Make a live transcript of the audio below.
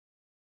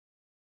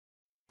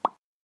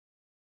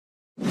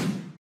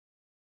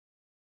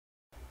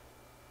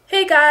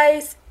Hey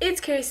guys,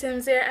 it's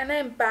Kaiwrysims here and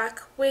I'm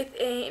back with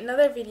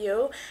another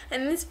video,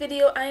 and in this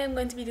video I am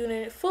going to be doing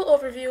a full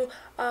overview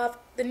of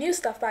the new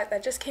stuff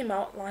that just came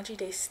out, Laundry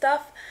Day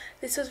stuff.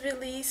 This was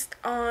released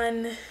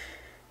on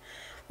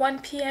 1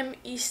 p.m.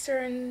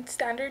 Eastern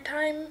Standard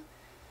Time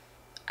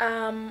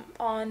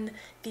on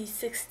the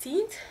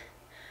 16th.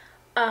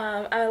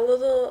 I'm a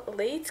little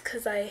late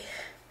because I'm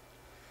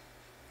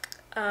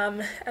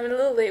a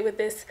little late with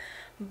this,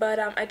 but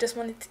I just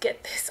wanted to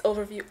get this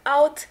overview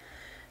out.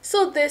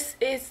 So this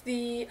is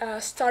the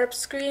startup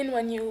screen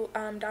when you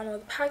download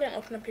the pack and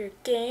open up your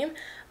game.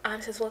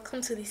 It says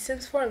welcome to the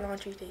Sims 4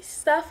 Laundry Day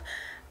stuff.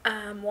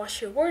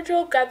 Wash your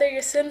wardrobe, gather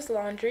your Sims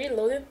laundry,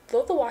 load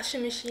the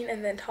washing machine,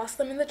 and then toss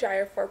them in the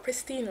dryer for a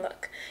pristine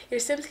look. Your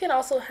Sims can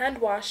also hand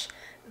wash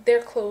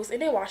their clothes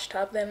in a wash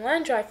tub, then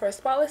land dry for a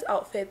spotless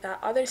outfit that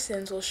other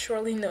Sims will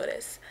surely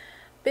notice.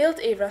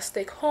 Build a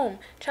rustic home.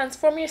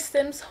 Transform your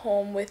Sims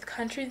home with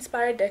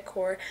country-inspired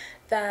decor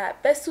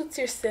that best suits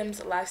your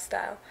Sims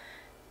lifestyle.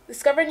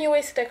 Discover new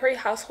ways to decorate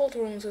household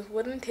rooms with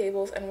wooden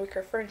tables and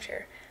wicker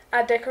furniture.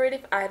 Add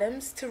decorative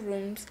items to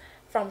rooms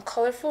from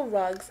colorful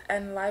rugs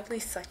and lively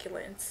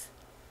succulents.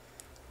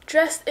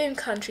 Dress in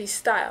country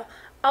style.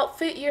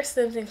 Outfit your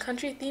Sims in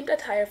country-themed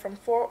attire from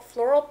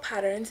floral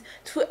patterns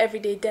to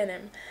everyday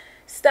denim.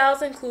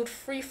 Styles include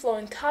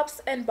free-flowing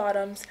tops and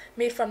bottoms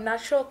made from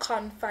natural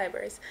cotton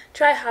fibers.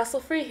 Try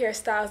hassle-free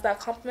hairstyles that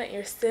complement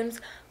your Sims'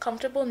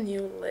 comfortable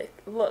new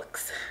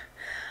looks.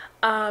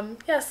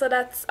 Yeah, so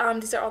that's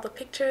these are all the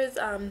pictures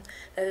that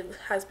it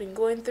has been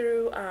going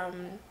through.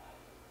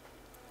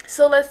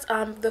 So let's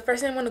the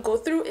first thing I'm going to go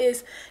through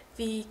is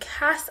the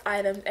CAS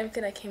items,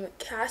 everything that came with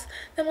CAS.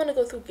 Then I'm going to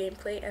go through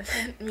gameplay, and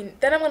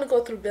then I'm going to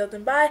go through build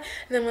and buy,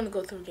 and then I'm going to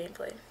go through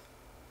gameplay.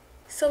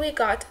 So we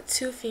got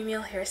two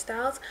female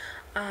hairstyles.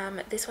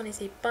 This one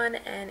is a bun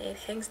and it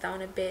hangs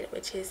down a bit,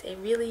 which is a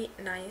really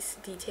nice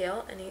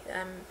detail, and it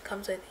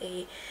comes with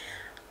a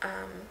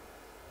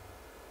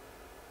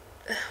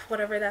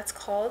whatever that's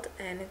called,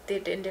 and it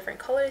did in different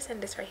colors.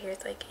 And this right here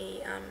is like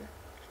a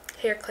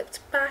hair clipped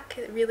back,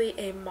 really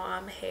a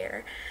mom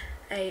hair.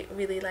 I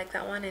really like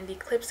that one, and the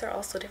clips are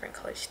also different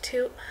colors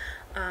too.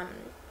 Can't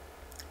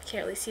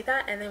really see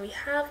that. And then we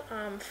have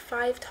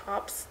 5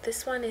 tops.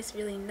 This one is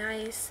really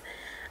nice,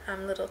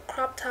 little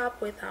crop top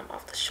with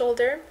off the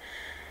shoulder.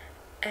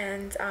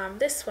 And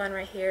this one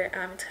right here,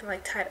 it's kind of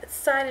like tied at the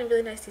side, and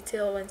really nice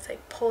detail when it's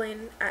like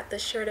pulling at the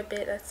shirt a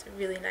bit. That's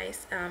really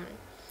nice.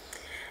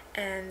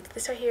 And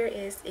this right here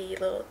is a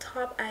little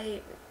top.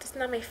 This is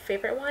not my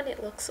favorite one.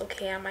 It looks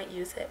okay, I might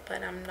use it,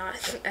 but I'm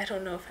not I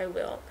don't know if I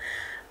will.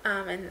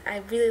 And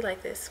I really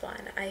like this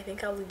one. I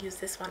think I'll use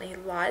this one a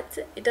lot.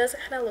 It does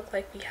kind of look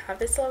like we have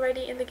this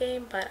already in the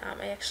game, but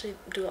I actually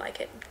do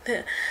like it.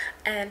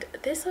 And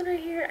this one right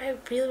here, I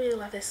really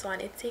love this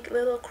one. It's a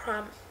little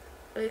crop,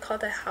 we call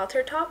it the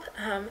halter top.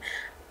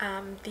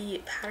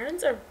 The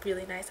patterns are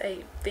really nice.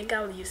 I think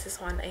I'll use this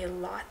one a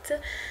lot.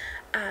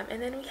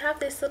 And then we have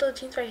this little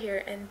jeans right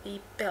here, and the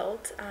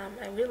belt.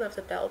 I really love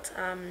the belt.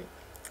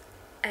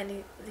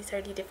 And these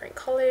are the different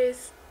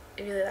colors.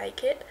 I really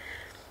like it.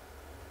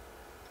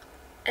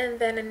 And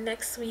then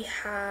next we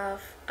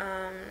have,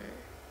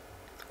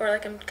 or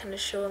like I'm kind of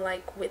showing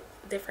like with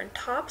different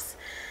tops.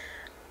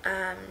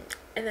 And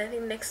then I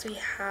think next we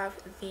have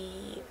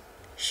the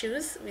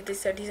shoes.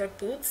 These are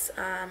boots.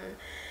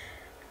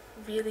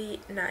 Really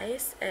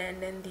nice.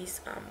 And then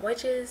these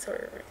wedges,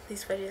 or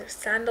these wedges are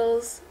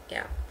sandals.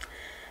 Yeah.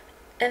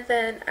 And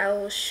then I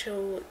will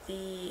show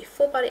the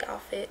full body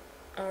outfit,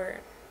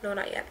 or no,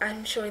 not yet.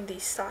 I'm showing the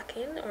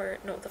stocking, or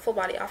no, the full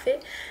body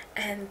outfit,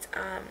 and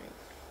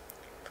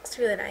looks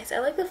really nice. I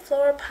like the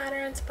floral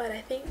patterns, but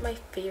I think my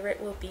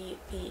favorite will be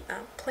the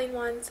plain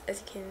ones.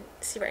 As you can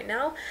see right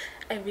now,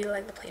 I really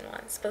like the plain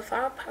ones. But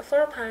the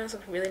floral patterns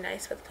look really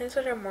nice, but the plain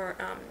ones are more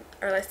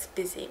or less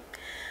busy.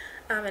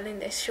 And then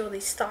they show the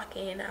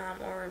stocking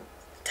or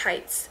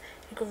tights.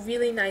 They go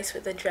really nice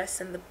with the dress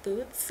and the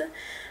boots.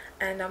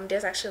 And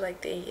there's actually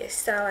like the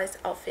stylized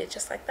outfit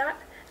just like that.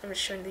 I'm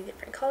just showing the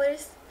different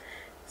colors.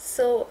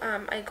 So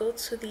I go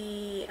to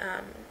the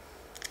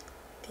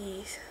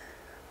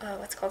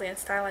what's called the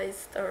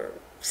unstylized or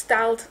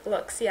styled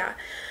looks. Yeah,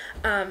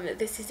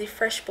 this is a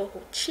fresh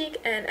boho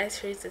chic, and I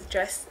show you the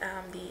dress,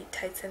 the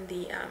tights, and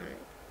the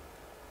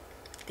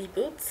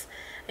boots.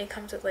 And it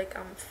comes with like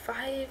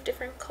 5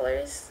 different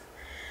colors.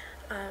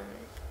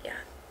 Yeah.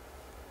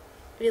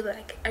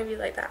 I really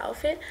like that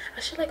outfit. I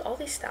actually like all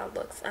these style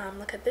looks.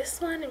 Look at this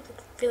one, it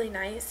looks really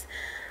nice.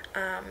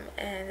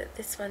 And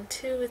this one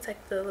too, it's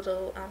like the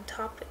little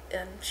top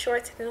and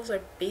shorts. I think those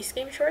are base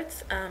game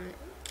shorts.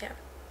 Yeah.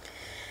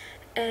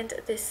 And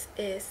this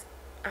is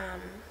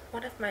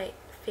one of my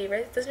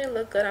favorites. It doesn't really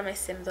look good on my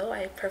sim though.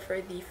 I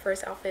prefer the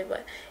first outfit,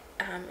 but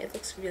it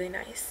looks really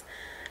nice.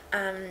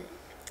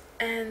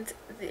 And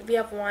we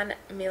have one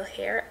male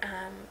hair.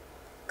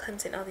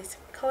 Comes in all these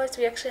colors.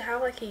 We actually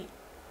have like a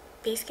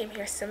base game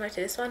hair similar to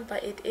this one,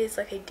 but it is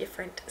like a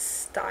different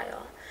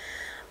style.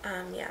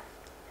 Yeah.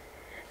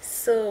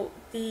 So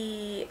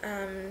the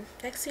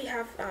next we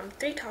have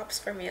 3 tops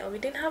for male. We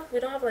don't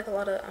have like a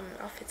lot of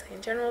outfits like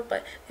in general,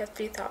 but we have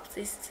 3 tops.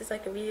 This is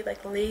like a really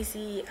like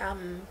lazy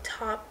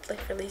top, like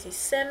for lazy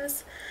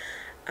Sims,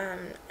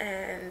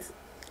 and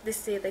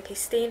this is like a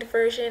stained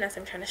version as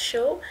I'm trying to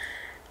show,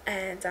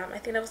 and I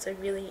think that was a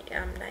really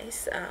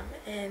nice.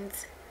 And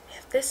we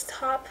have this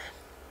top.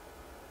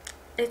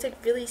 It's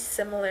like really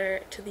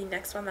similar to the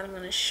next one that I'm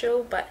going to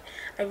show, but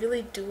I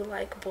really do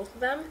like both of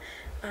them.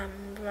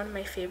 One of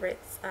my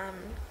favorites of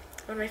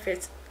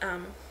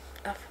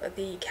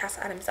the CAS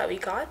items that we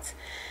got.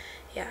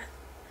 Yeah.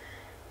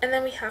 And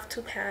then we have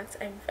 2 pants.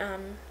 I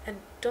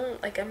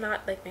don't like, I'm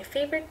not like my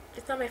favorite,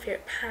 it's not my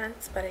favorite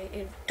pants, but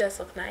it does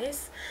look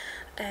nice.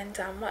 And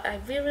what I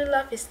really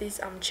love is these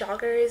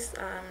joggers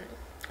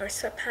or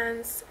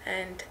sweatpants,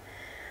 and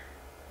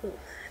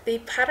the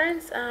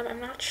patterns, I'm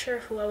not sure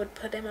who I would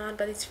put them on,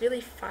 but it's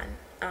really fun.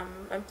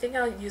 I think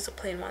I'll use the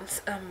plain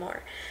ones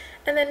more.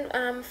 And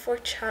then for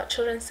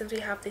children, since we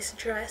have this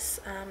dress,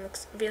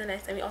 looks really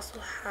nice, and we also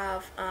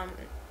have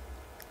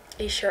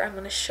a shirt I'm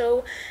going to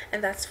show,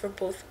 and that's for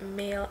both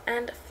male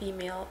and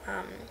female,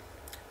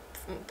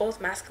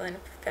 both masculine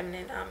and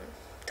feminine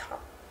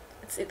top.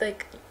 It's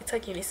like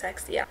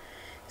unisex, yeah.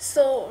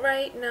 So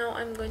right now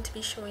I'm going to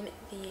be showing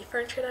the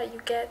furniture that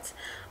you get.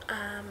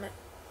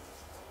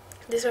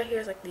 This right here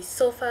is like these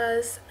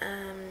sofas.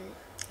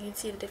 You can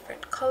see the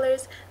different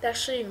colors. They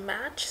actually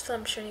match, so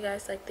I'm showing you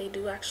guys like they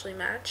do actually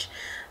match.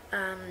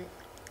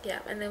 Yeah,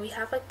 and then we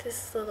have like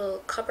this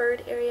little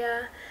cupboard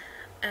area,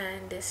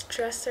 and this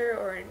dresser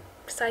or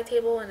side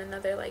table, and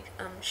another like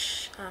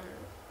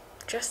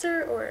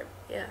dresser, or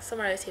yeah, some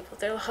other tables.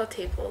 They're all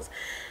tables.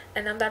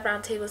 And that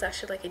round table is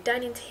actually like a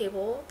dining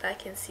table that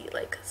can seat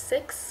like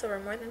 6 or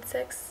more than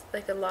 6,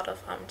 like a lot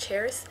of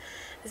chairs.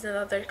 There's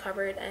another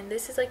cupboard, and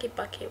this is like a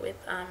bucket with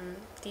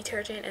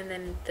detergent, and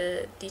then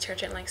the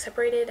detergent like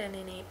separated and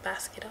in a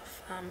basket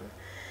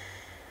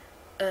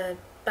of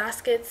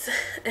baskets.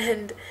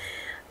 And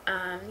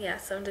yeah,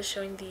 so I'm just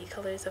showing the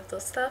colors of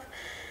those stuff.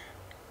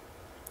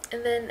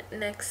 And then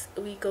next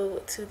we go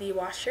to the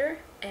washer,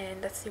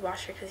 and that's the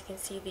washer because you can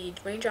see the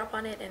raindrop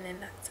on it, and then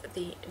that's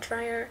the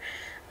dryer.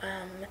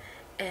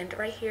 And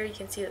right here you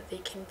can see that they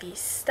can be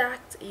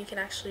stacked. You can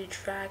actually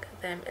drag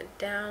them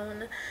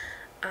down.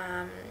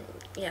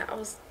 Yeah,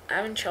 I'm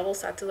having trouble,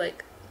 so I had to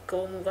like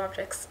go move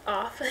objects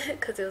off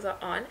because it was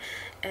on.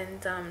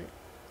 And I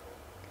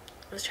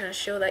was trying to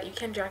show that you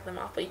can drag them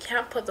off, but you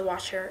can't put the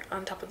washer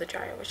on top of the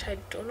dryer, which I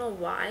don't know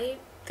why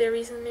their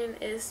reasoning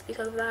is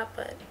because of that,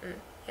 but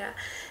yeah.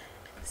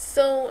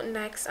 So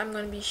next I'm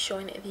going to be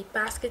showing the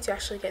baskets. You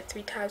actually get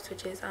 3 types,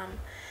 which is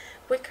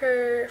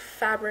wicker,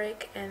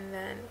 fabric, and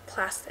then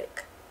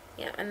plastic.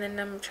 Yeah, and then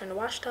I'm trying to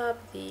wash top,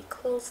 the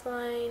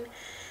clothesline,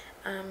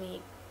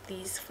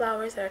 these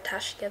flowers that are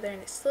attached together,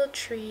 and it's still a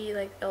tree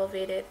like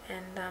elevated,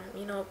 and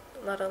you know,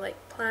 a lot of like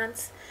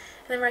plants.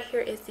 And then right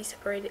here is the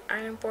separated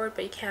iron board,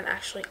 but you can't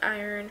actually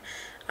iron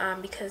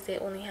because they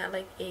only had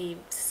like a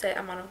set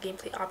amount of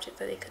gameplay objects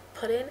that they could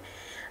put in.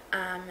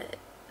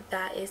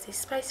 That is a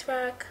spice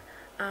rack,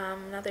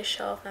 another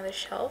shelf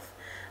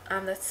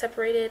that's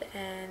separated,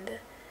 and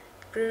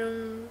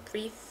broom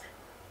wreath,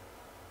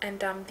 and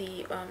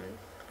the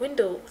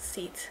window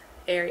seat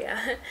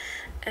area,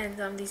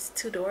 and these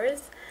 2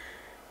 doors,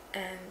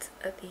 and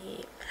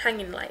the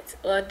hanging lights.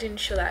 Well, I didn't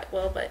show that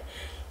well, but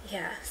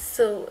yeah.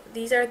 So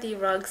these are the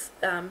rugs,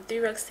 3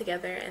 rugs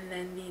together, and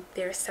then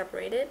they're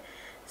separated.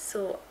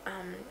 So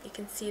you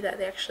can see that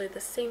they're actually the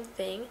same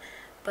thing,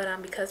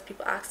 but because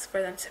people asked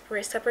for them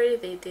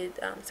separated, they did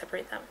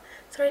separate them.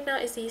 So right now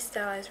is the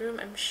stylized room.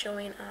 I'm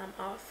showing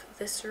off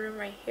this room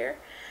right here.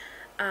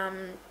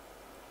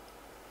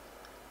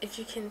 If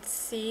you can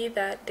see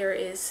that there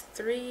is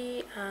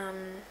 3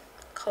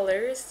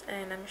 colors,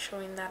 and I'm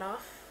showing that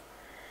off.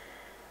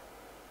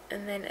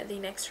 And then the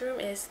next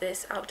room is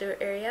this outdoor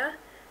area,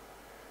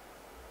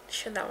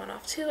 show that one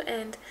off too,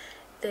 and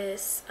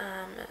this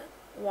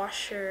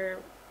washer,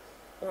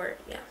 or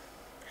yeah,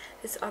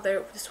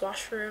 this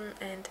washroom,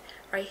 and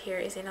right here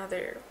is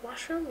another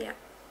washroom. Yeah.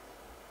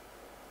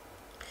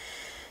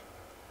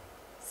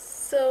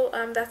 So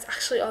that's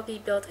actually all the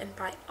built and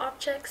buy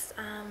objects.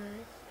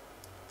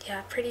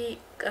 Yeah, pretty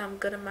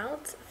good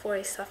amount for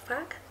a stuff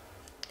pack.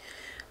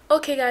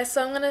 Okay guys,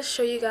 so I'm gonna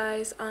show you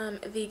guys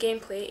the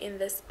gameplay in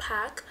this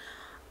pack.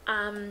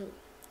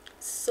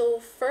 So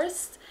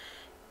first,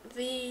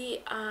 the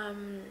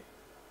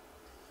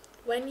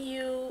when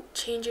you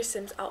change your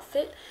Sim's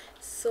outfit,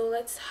 so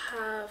let's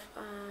have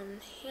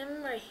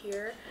him right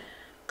here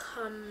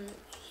come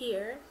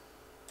here,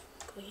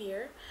 go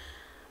here.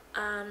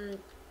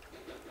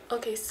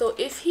 Okay, so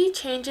if he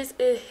changes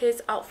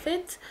his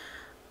outfit,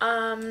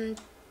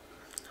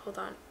 hold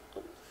on,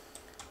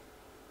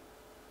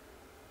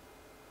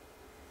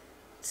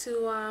 to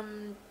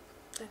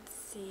let's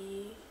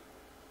see,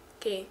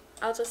 okay,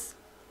 I'll just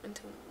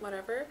into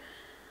whatever.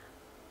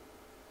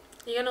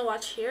 You're gonna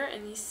watch here,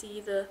 and you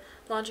see the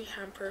laundry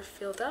hamper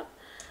filled up.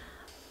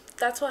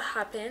 That's what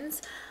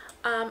happens.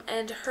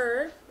 And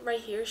her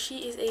right here,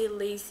 she is a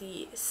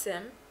lazy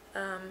Sim,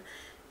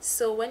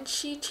 So when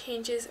she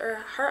changes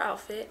her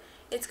outfit,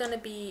 it's gonna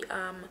be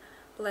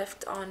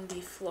left on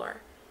the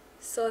floor.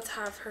 So let's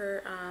have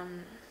her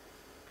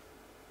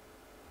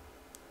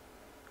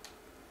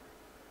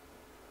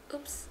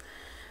oops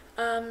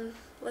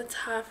let's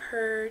have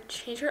her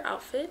change her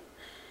outfit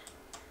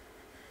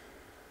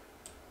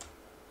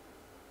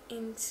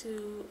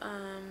into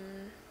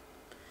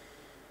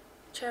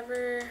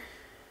whichever.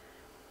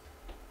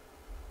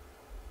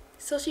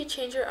 So she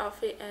changed her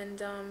outfit,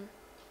 and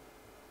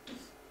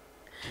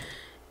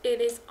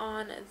it is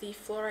on the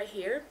floor right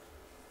here,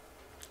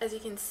 as you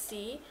can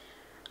see.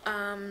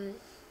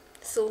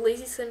 So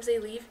Lazy Sims, they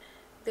leave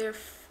their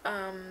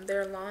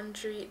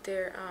laundry,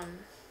 their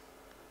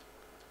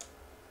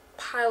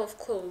pile of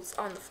clothes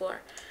on the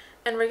floor,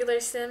 and regular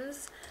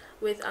Sims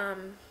with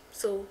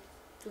so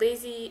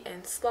Lazy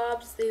and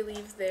Slobs, they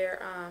leave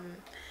their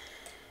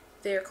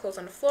clothes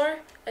on the floor.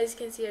 As you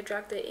can see, I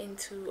dragged it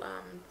into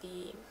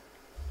the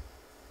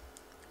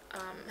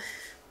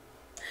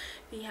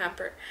the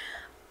hamper.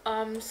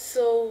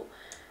 So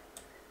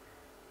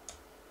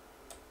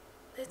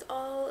that's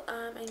all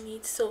I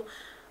need. So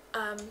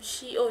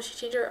she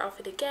changed her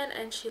outfit again,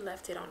 and she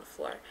left it on the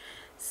floor.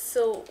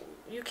 So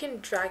you can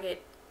drag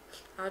it.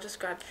 I'll just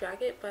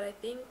drag it, but I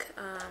think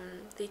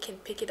they can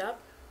pick it up.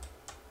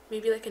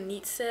 Maybe like a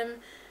neat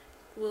sim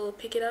will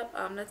pick it up.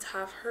 Let's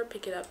have her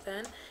pick it up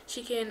then.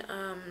 She can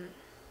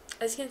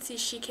as you can see,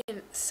 she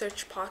can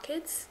search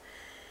pockets,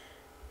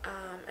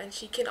 and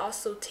she can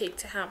also take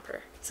to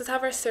hamper. So let's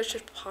have her search her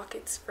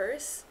pockets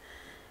first,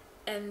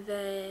 and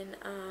then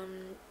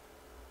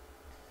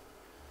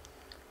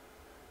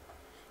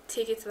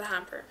take it to the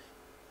hamper.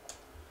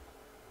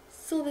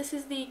 So this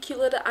is the cute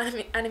little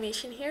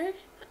animation here.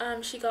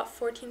 She got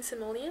 14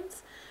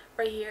 simoleons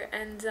right here,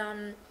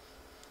 and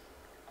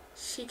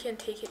she can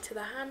take it to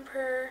the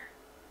hamper.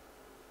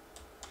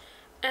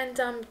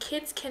 And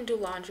kids can do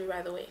laundry,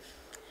 by the way.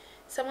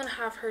 So I'm gonna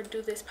have her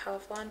do this pile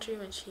of laundry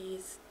when she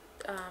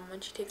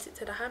takes it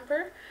to the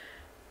hamper,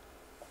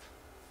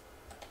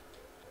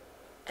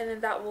 and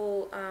then that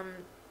will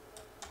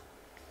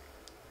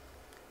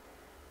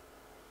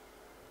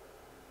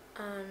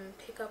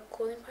pick up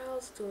clothing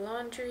piles, do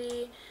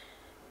laundry,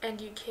 and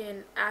you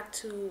can add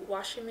to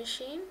washing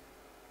machine.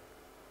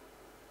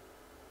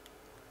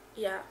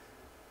 Yeah.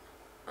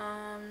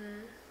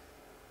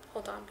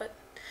 Hold on, but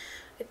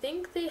I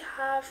think they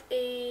have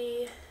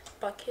a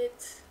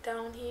bucket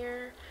down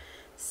here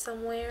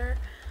somewhere.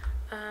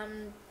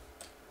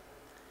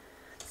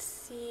 Let's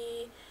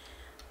see.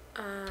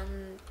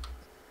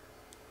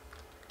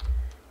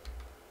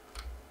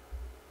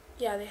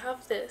 Yeah, they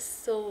have this.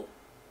 So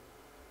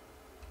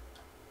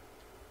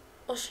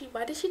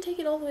why did she take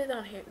it all the way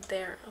down here?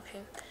 There,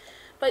 okay.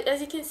 But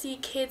as you can see,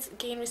 kids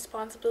gain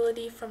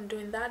responsibility from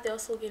doing that. They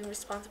also gain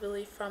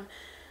responsibility from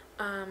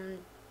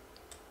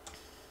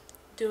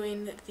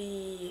doing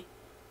the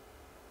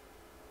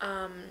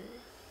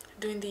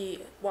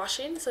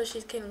washing. So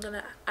she's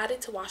gonna add it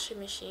to washing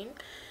machine,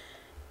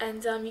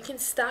 and you can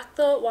stack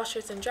the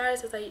washers and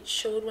dryers as I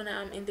showed when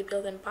I'm in the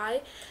build and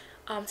buy.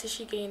 So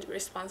she gained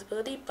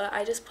responsibility, but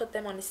I just put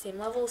them on the same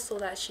level so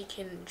that she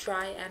can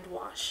dry and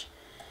wash.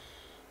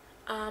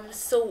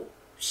 So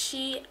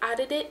she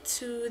added it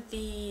to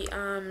the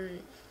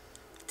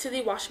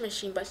washing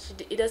machine, but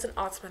it doesn't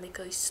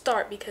automatically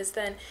start, because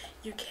then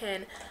you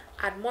can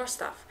add more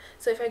stuff.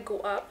 So if I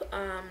go up,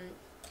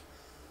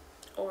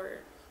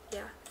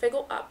 if I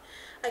go up,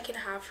 I can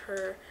have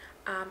her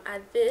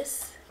add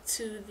this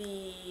to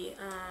the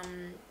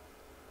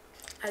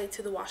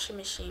washing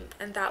machine,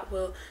 and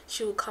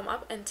she will come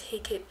up and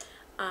take it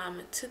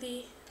to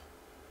the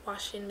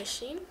washing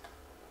machine.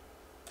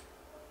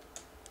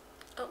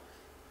 Oh,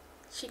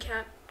 she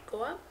can't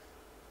go up,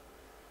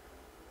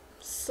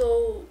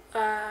 so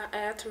I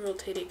had to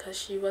rotate it because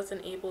she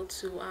wasn't able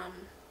to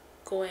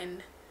go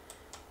and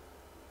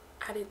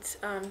add it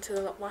to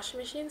the washing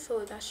machine.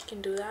 So now she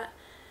can do that.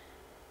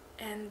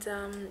 And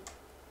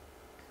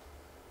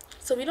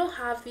so we don't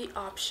have the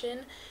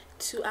option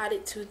to add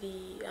it to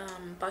the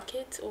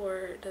bucket,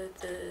 or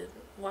the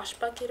wash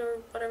bucket, or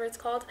whatever it's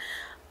called.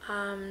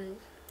 I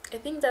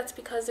think that's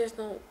because there's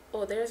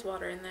there's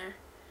water in there.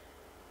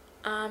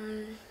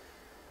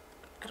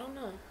 I don't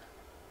know,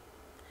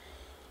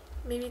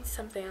 maybe it's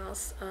something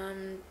else.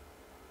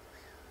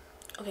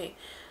 Okay,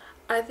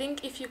 I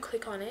think if you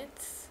click on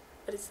it,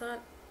 but it's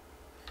not.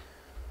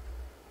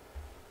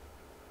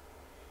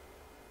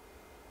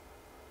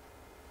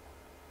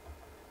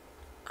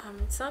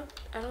 It's not.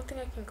 I don't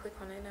think I can click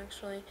on it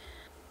actually.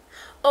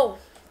 Oh,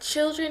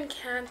 children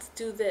can't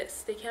do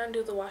this. They can't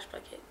do the wash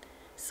bucket.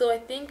 So I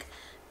think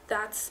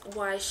that's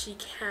why she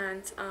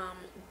can't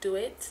do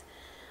it.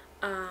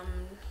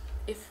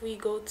 If we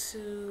go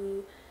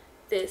to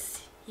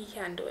this, he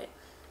can do it.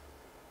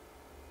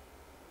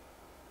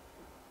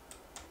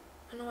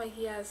 I don't know why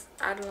he has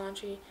add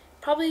laundry.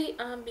 Probably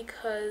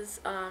because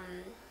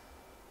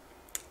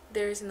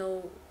there's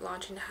no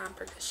laundry in the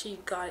hamper, because she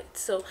got it.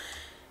 So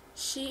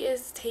she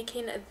is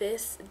taking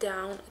this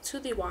down to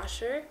the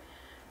washer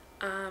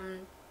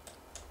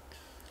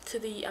to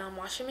the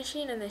washing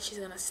machine, and then she's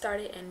gonna start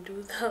it and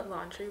do the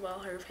laundry while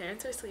her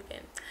parents are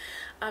sleeping,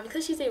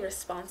 because she's a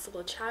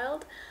responsible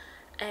child.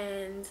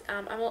 And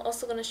I'm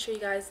also going to show you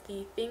guys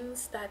the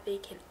things that they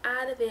can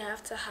add. They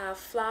have to have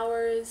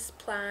flowers,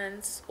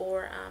 plants,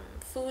 or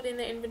food in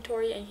their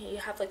inventory, and you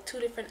have like two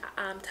different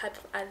types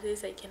of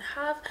additives that you can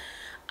have.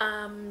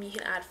 You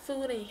can add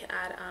food and you can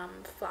add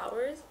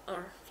flowers,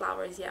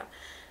 yeah.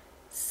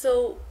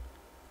 So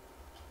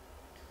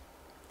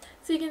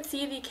you can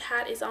see the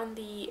cat is on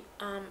the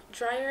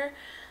dryer.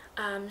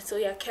 So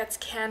yeah, cats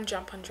can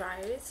jump on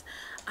dryers.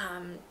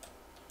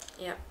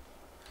 Yeah.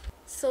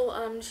 So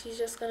she's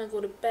just gonna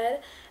go to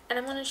bed, and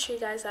I'm gonna show you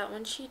guys that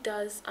when she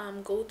does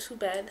go to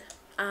bed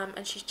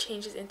and she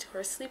changes into her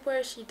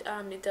sleepwear,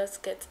 it does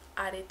get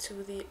added to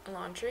the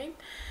laundry.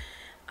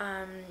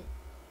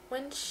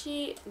 When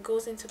she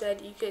goes into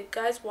bed, you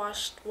guys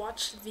watch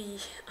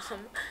the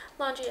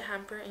laundry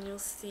hamper, and you'll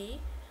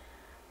see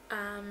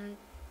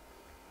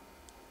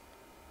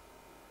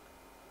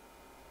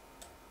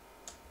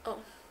oh,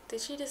 did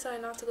she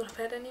decide not to go to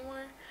bed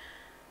anymore?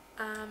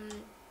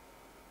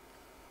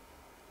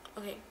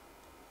 Okay,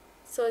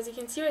 so as you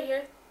can see right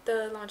here,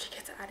 the laundry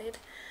gets added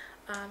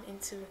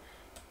into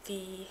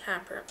the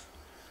hamper.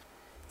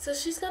 So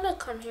she's gonna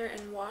come here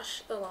and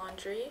wash the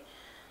laundry.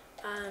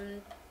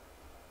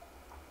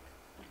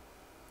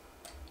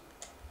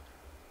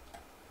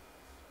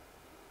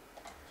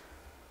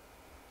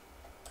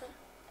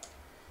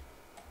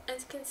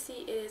 As you can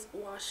see, it is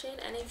washing,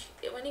 and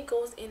when it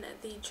goes in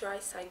the dry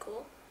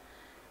cycle,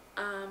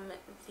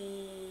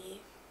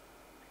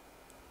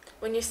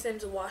 when your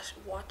Sims watch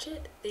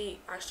it, they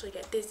actually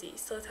get dizzy.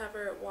 So let's have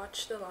her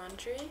watch the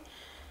laundry,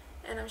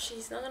 and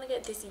she's not gonna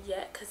get dizzy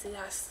yet because it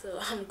has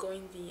to go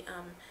in the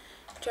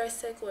dry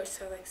cycle, where it's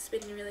sort of like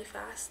spinning really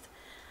fast.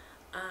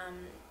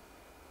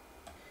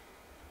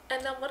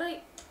 And then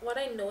what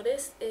I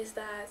noticed is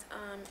that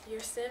your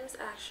Sims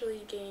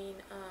actually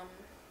gain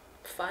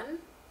fun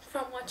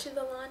from watching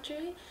the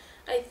laundry.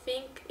 I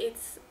think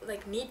it's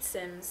like neat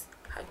Sims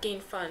gain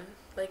fun,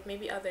 like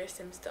maybe other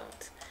Sims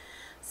don't.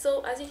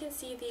 So as you can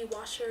see, the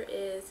washer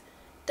is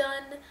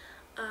done.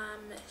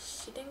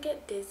 She didn't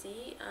get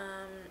dizzy.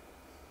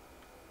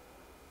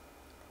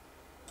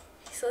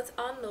 So let's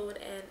unload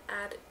and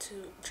add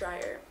to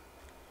dryer.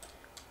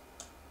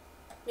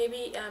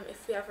 Maybe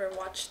if we ever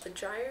watch the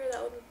dryer,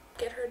 that would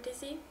get her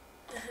dizzy.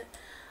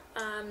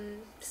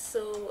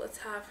 So let's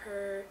have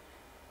her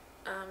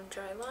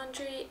dry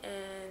laundry,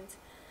 and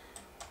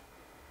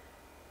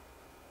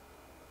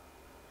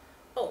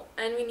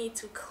and we need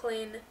to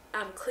clean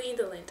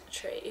the lint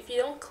tray. If you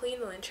don't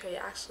clean the lint tray,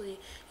 actually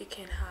you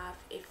can have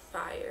a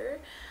fire.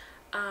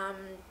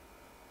 And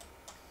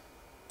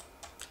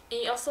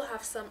you also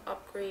have some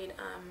upgrade.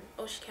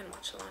 Oh, she can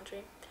watch the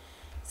laundry,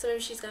 so maybe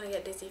she's gonna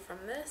get dizzy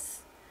from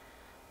this.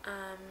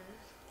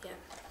 Yeah,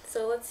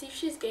 so let's see if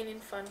she's gaining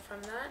fun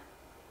from that.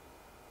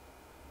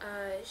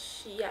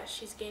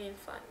 She's gaining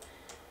fun.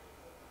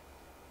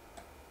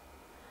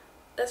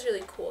 That's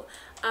really cool.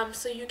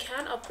 So you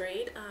can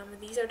upgrade.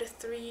 These are the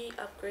 3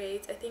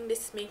 upgrades. I think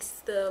this makes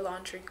the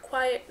laundry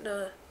quiet,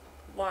 the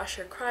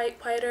washer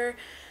quieter.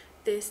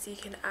 This you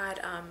can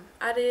add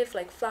additive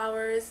like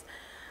flowers.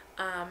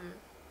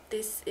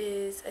 This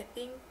is, I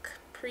think,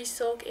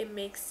 pre-soak. It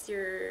makes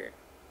it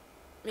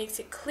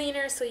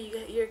cleaner, so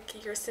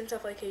your Sims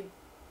have like a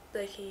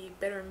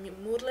better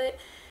moodlet,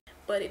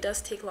 but it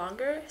does take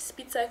longer.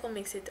 Speed cycle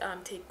makes it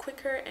take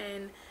quicker,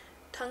 and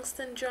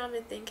tungsten drum,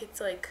 I think it's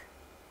like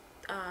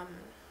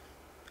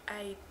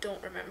I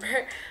don't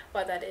remember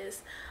what that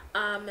is.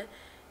 And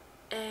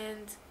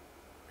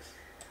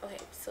okay,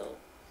 so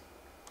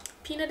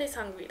Peanut is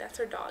hungry. That's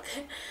her dog.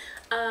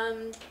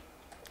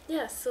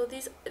 Yeah, so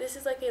this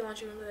is like a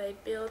laundry room that I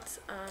built.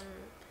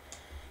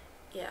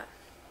 Yeah,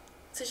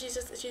 so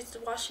she's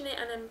washing it,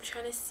 and I'm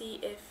trying to see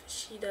if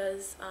she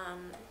does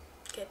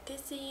get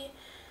dizzy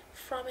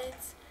from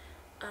it.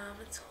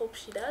 Let's hope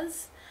she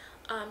does.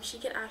 She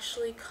can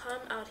actually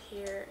come out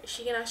here.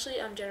 She can actually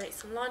generate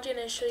some laundry,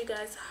 and I'll show you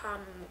guys how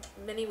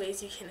many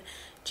ways you can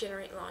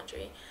generate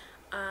laundry.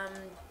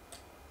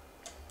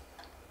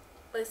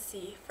 Let's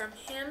see, from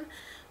him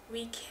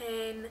we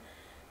can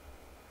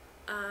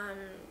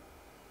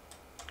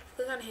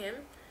click on him.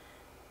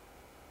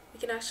 We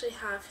can actually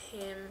have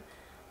him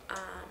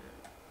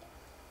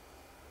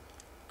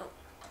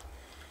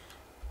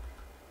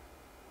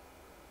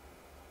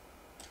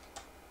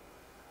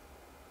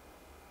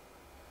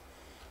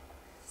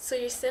so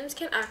your Sims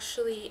can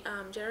actually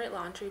generate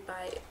laundry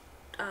by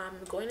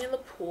going in the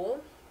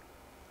pool.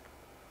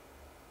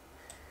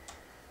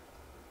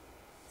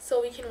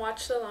 So we can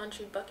watch the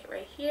laundry bucket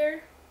right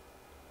here,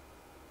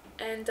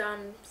 and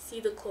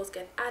see the clothes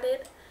get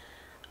added.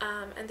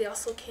 And they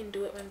also can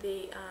do it when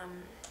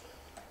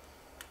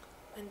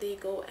they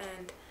go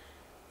and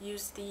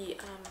use the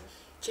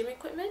gym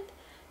equipment.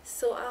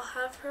 So I'll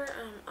have her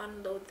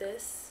unload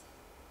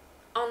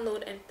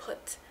and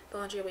put the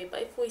laundry away.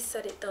 But if we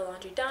set the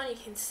laundry down, you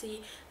can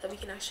see that we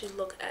can actually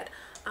look at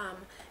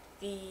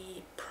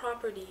the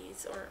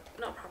properties, or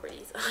not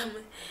properties,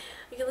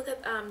 we can look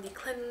at the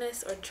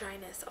cleanliness or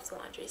dryness of the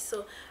laundry.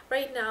 So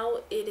right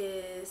now it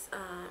is,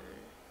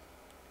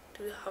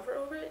 do we hover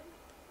over it?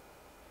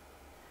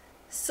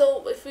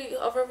 So if we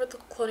hover over the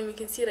clothing, we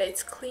can see that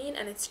it's clean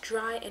and it's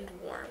dry and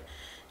warm.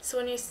 So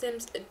when your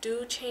Sims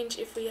do change,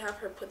 if we have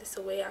her put this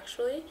away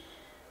actually,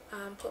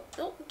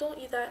 no, don't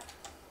eat that.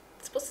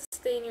 It's supposed to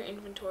stay in your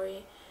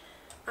inventory.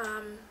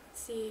 Let's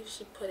see if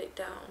she put it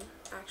down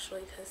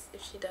actually, because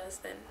if she does,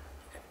 then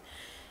okay.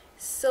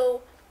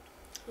 So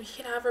we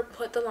can have her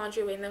put the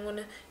laundry away, and then I'm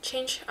gonna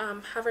change,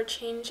 have her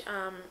change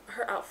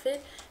her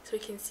outfit, so we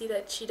can see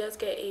that she does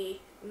get a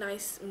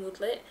nice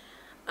moodlet.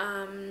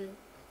 Let's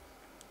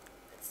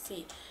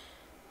see.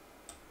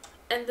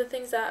 And the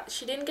things that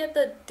she didn't get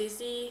the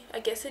dizzy, I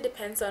guess it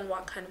depends on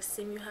what kind of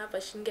sim you have,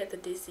 but she didn't get the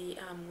dizzy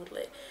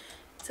moodlet.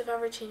 So if I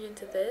ever change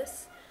into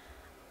this,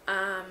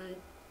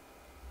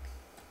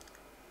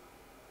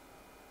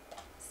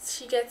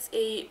 she gets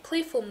a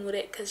playful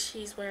moodlet because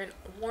she's wearing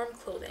warm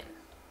clothing.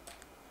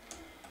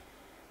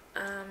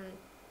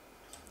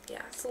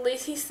 Yeah, so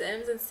lazy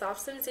Sims and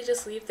soft Sims, they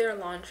just leave their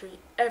laundry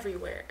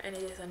everywhere, and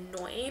it is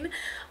annoying.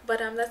 But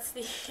that's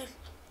the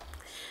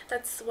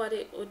that's what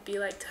it would be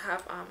like to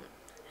have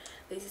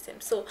lazy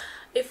Sims. So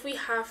if we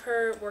have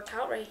her work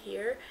out right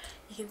here,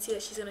 you can see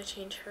that she's gonna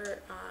change her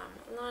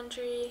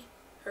laundry,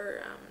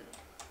 her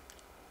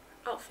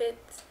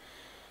outfits.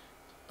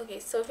 Okay,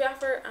 so if we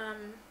have her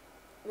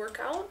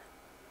workout,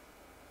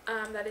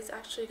 that is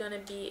actually gonna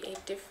be a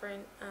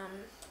different,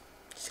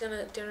 she's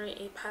gonna generate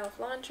a pile of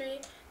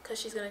laundry because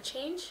she's gonna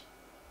change.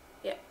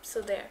 Yep,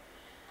 so there.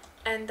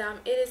 And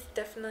it is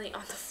definitely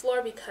on the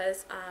floor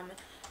because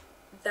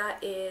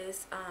that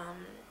is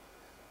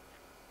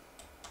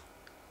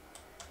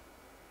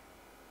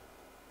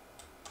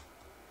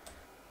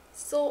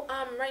so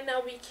right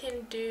now we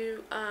can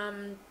do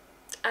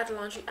add a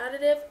laundry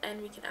additive,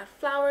 and we can add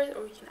flowers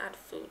or we can add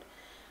food.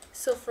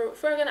 So if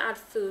we're gonna add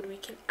food, we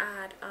can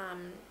add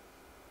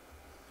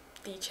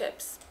the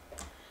chips.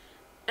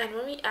 And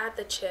when we add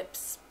the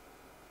chips,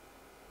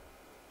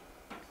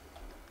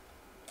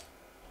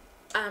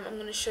 I'm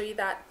going to show you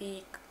that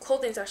the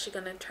clothing is actually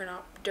going to turn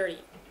out dirty.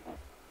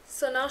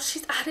 So now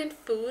she's adding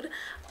food,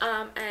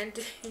 and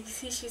you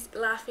see she's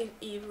laughing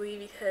evilly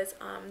because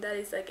that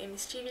is like a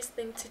mischievous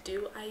thing to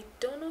do. I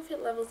don't know if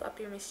it levels up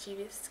your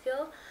mischievous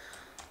skill.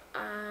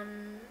 I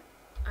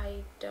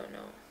don't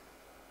know.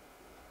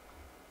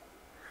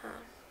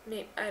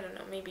 Maybe, I don't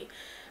know, maybe.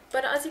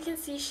 But as you can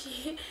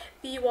see,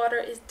 the water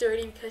is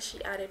dirty because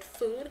she added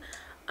food.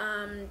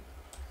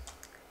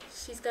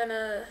 She's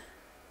gonna,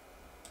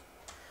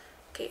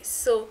 okay,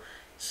 so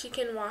she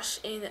can wash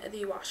in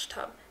the wash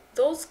tub.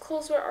 Those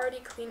clothes were already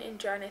clean and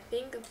dry, and I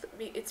think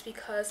it's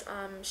because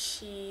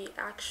she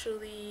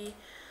actually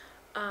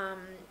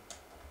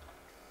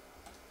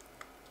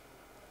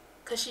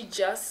because she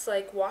just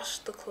like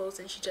washed the clothes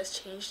and she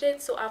just changed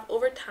it. So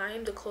over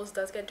time the clothes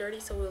does get dirty,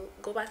 so we'll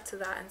go back to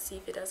that and see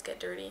if it does get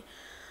dirty.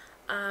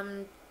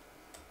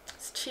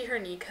 Let's cheat her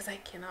knee because I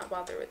cannot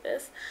bother with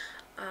this.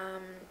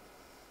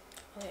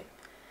 Okay,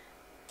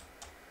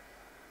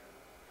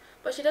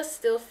 but she does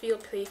still feel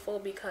playful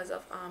because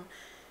of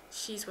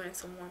she's wearing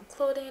some warm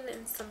clothing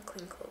and some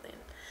clean clothing.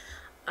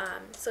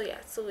 So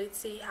yeah, so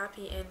it's a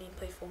happy ending,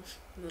 playful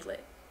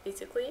moodlet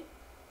basically.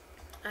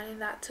 Adding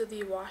that to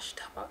the wash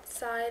tub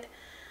outside.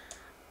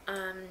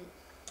 So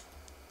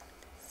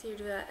you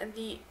do that, and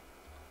the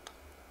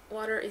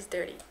water is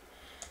dirty.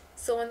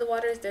 So when the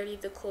water is dirty,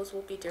 the clothes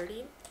will be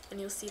dirty, and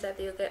you'll see that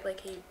they'll get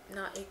like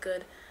not a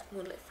good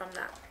moodlet from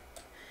that.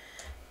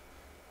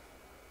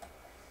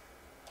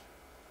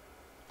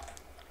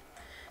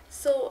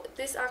 So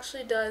this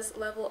actually does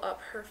level up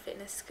her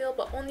fitness skill,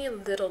 but only a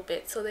little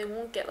bit. So they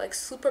won't get like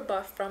super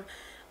buff from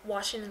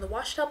washing in the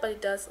wash tub, but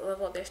it does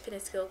level up their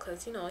fitness skill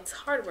because, you know, it's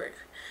hard work.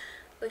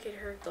 Look at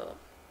her go.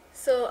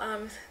 So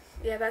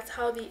yeah, that's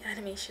how the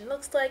animation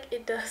looks like.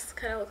 It does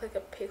kind of look like a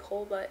pig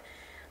hole, but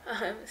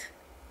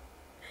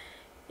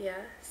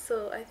yeah,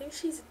 so I think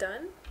she's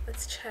done.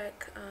 Let's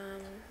check.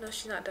 No,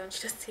 she's not done.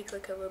 She just takes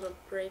like a little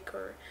break,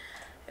 or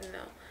I don't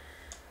know.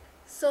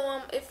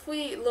 So if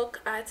we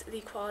look at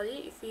the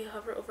quality, if we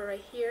hover over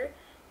right here,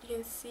 you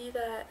can see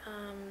that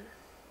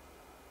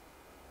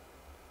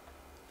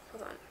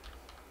hold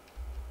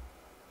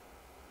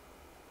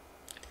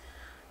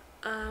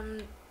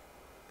on.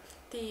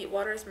 The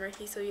water is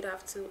murky, so you'd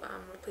have to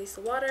replace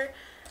the water.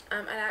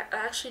 And it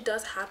actually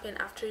does happen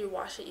after you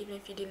wash it, even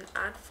if you didn't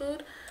add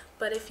food.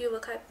 But if you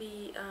look at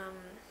the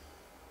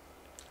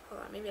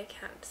hold on, maybe I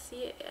can't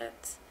see it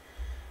yet.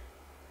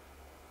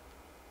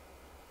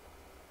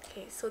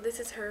 Okay, so this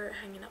is her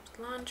hanging up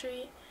the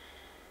laundry,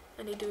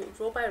 and they do it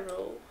row by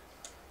row.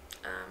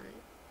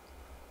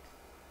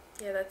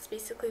 Yeah, that's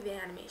basically the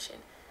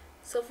animation.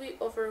 So if we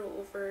hover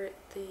over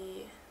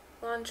the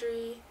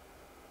laundry,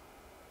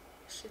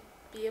 you should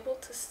be able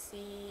to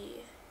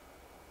see.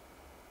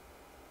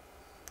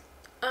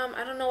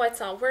 I don't know why it's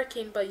not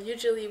working, but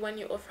usually when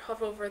you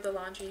hover over the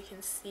laundry, you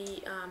can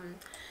see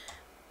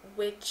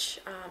which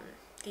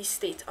the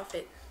state of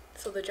it.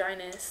 so the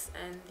dryness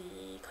and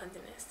the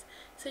cleanliness.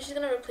 So she's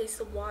gonna replace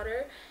the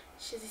water.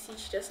 As you see,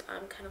 she just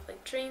kind of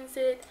like drains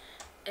it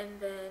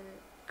and then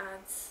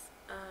adds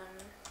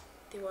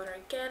the water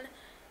again,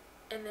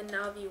 and then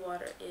now the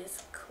water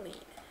is clean.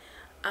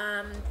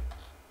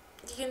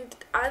 You can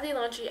add the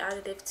laundry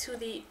additive to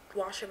the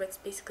washer, but it's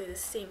basically the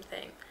same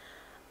thing.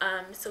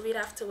 So we'd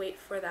have to wait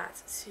for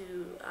that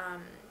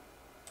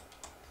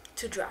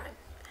to dry.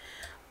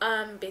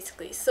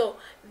 Basically, so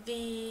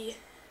the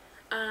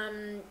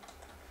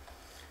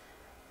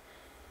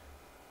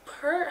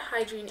her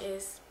hydrate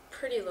is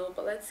pretty low,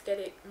 but let's get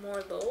it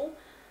more low.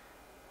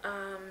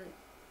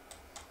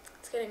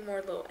 It's getting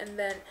more low, and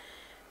then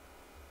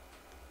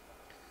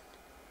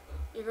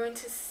you're going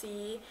to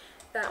see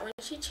that when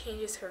she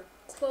changes her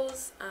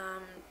clothes,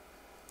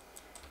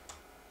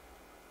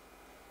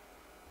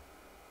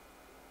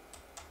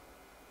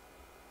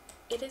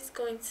 it is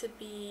going to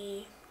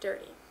be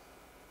dirty.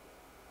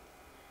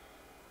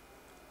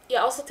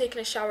 Yeah, also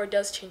taking a shower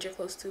does change your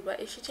clothes too, but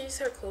if she changes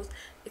her clothes,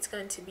 it's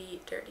going to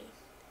be dirty.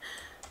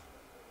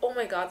 Oh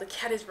my god, the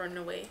cat is running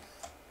away.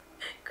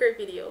 Great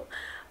video.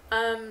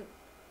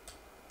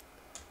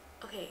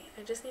 Okay,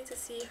 I just need to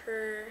see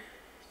her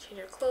change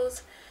her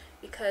clothes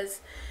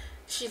because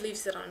she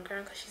leaves it on the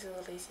ground because she's a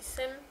lazy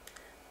sim.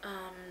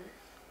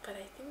 But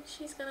I think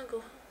she's gonna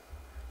go.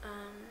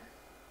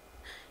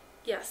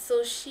 Yeah,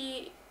 so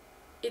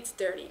it's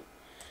dirty.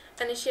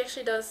 And then she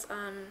actually does,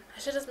 I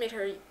should have made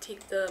her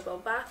take the bubble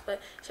bath,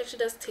 but she actually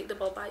does take the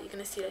bubble bath. You're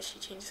going to see that she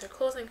changes her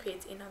clothes and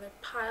creates another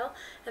pile,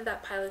 and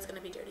that pile is going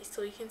to be dirty.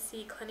 So you can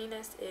see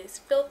cleanliness is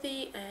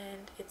filthy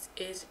and it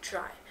is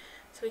dry.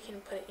 So we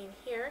can put it in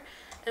here,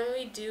 and when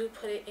we do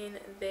put it in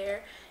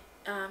there,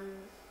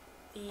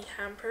 the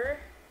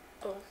hamper,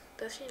 oh,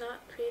 does she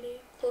not create a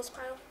clothes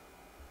pile?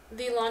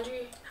 The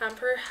laundry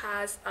hamper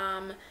has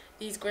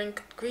these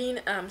green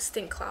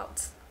stink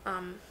clouds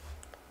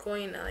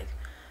going like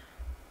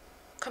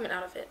coming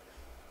out of it,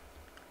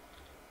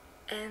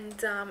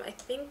 and I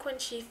think when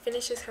she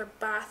finishes her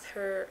bath,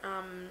 her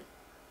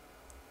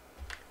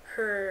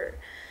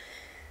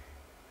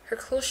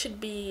clothes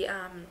should be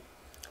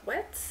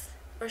wet,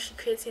 or she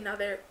creates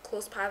another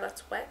clothes pile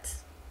that's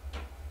wet.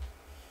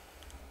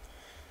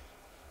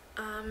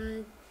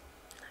 I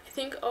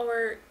think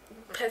our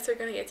pets are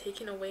gonna get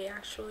taken away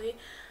actually,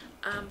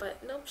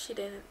 but nope, she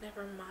didn't,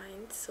 never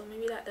mind. So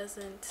maybe that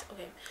doesn't,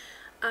 okay.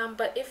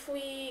 But if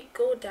we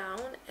go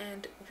down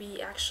and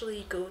we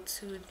actually go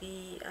to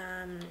the,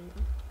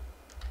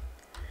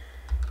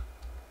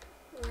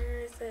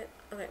 where is it?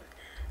 Okay.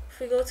 If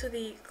we go to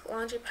the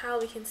laundry pile,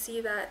 we can see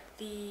that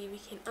we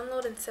can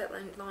unload and set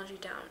laundry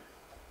down.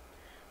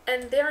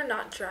 And they are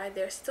not dry,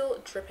 they're still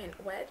dripping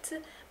wet,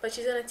 but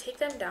she's going to take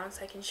them down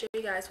so I can show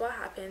you guys what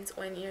happens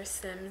when your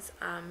Sims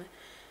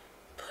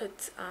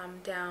put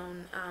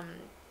down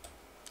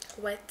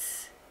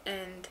wet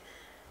and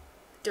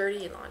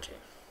dirty laundry.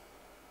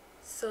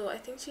 So I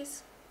think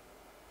she's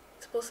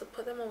supposed to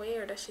put them away,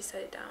 or does she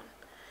set it down?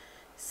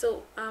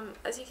 So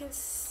as you can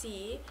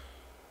see,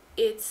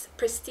 it's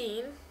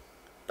pristine,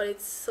 but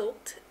it's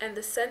soaked and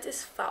the scent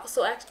is foul.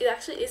 So it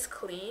actually is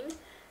clean.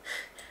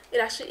 It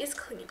actually is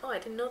clean. Oh, I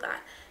didn't know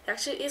that. It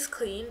actually is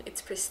clean.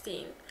 It's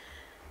pristine.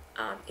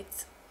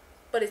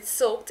 But it's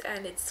soaked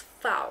and it's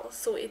foul.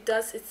 So it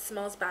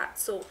smells bad.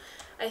 So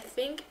I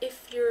think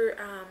if you're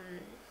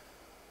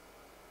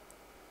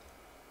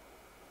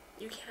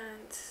you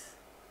can't.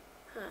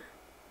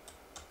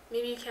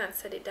 Maybe you can't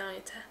set it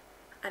down to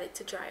add it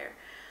to dryer.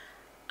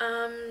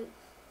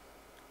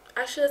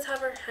 Actually, let's have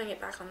her hang it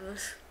back on the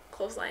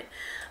clothesline.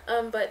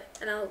 And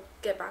I'll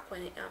get back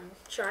when it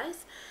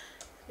dries,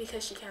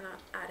 because she cannot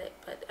add it.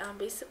 But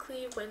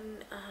basically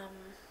when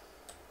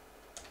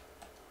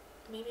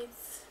maybe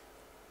it's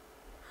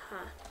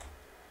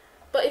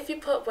but if you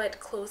put wet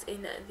clothes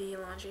in the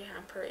laundry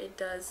hamper, it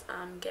does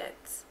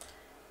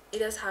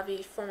have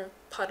a form of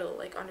puddle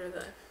like under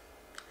the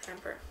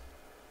hamper.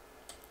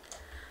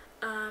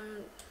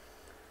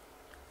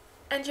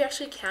 And you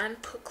actually can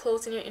put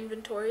clothes in your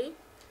inventory,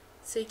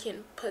 so you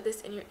can put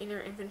this in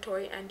your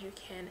inventory, and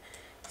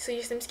so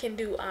your Sims can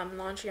do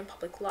laundry on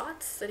public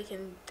lots, so they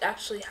can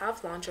actually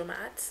have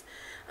laundromats.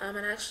 I'm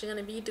actually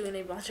going to be doing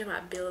a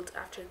laundromat build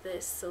after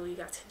this, so you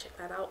guys can check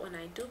that out when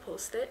I do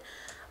post it.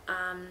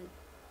 And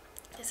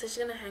so she's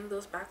going to hang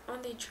those back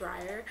on the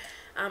dryer,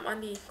 on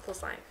the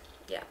clothesline.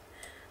 Yeah.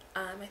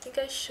 I think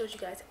I showed you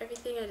guys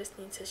everything. I just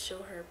need to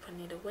show her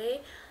putting it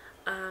away.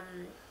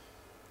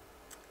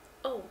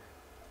 Oh,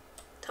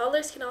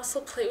 toddlers can also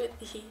play with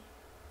the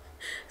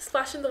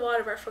splash in the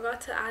water, but I forgot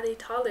to add a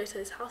toddler to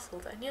this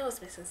household. I knew I was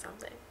missing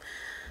something.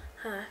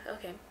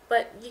 Okay,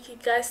 but you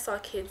guys saw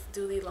kids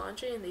do the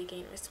laundry and they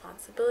gain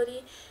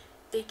responsibility.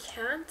 They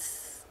can't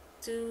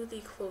do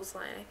the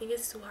clothesline. I think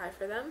it's too high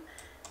for them.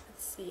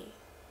 Let's see.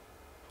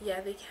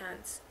 Yeah, they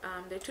can't.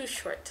 They're too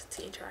short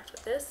to interact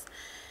with this.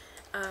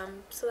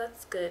 So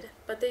that's good.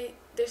 But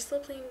they're still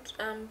playing,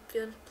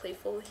 feeling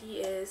playful.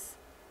 He's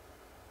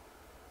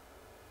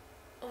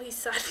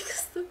sad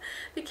because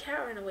the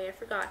cat ran away, I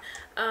forgot.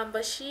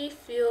 But she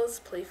feels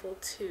playful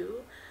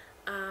too.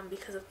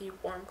 because of the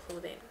warm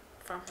clothing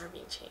from her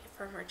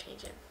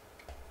changing.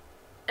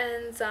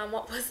 And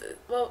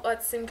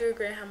what Singer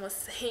Graham was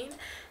saying,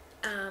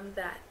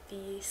 that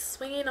the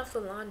swinging of the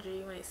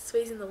laundry when it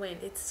sways in the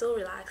wind, it's so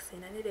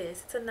relaxing, and it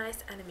is. It's a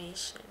nice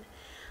animation.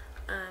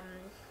 I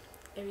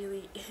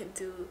really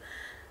do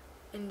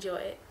enjoy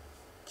it,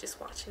 just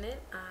watching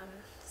it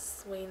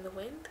sway in the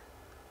wind.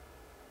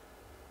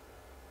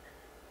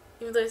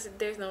 Even though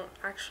there's no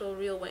actual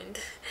real wind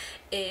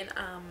in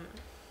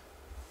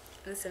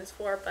The Sims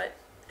 4, but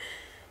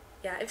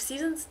yeah, if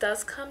seasons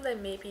does come,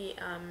 then maybe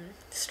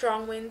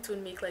strong winds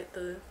would make like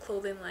the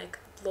clothing like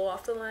blow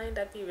off the line.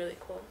 That'd be really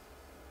cool.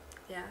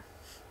 Yeah.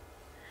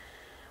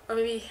 Or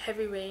maybe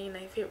heavy rain.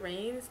 Like if it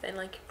rains, then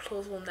like your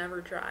clothes will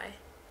never dry.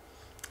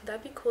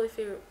 That'd be cool if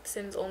your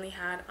Sims only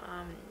had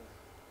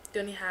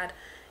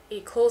a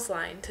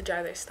clothesline to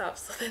dry their stuff,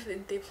 so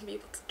that they would be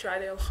able to dry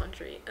their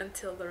laundry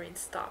until the rain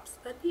stops.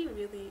 That'd be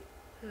really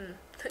I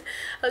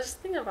was just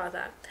thinking about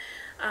that.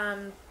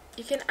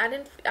 You can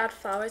add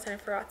flowers, and I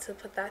forgot to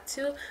put that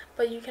too,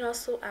 but you can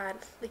also add,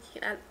 like, you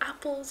can add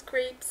apples,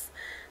 grapes,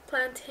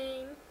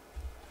 plantain.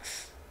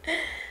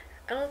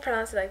 I don't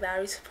pronounce it like that.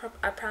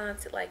 I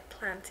pronounce it like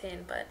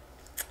plantain, but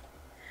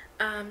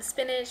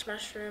spinach,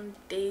 mushroom,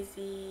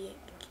 daisy,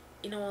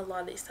 a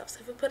lot of these stuff. So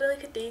if we put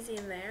like a daisy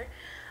in there,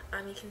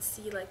 you can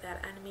see like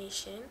that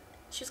animation.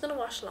 She's gonna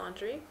wash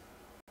laundry,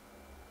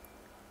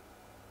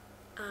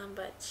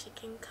 but she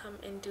can come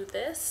and do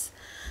this.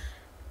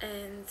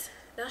 And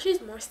now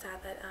she's more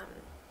sad that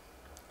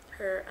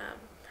her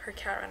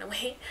cat ran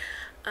away.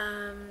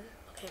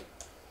 Okay.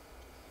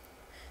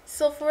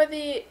 So for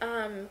the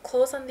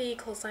clothes on the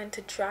clothesline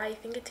to dry, I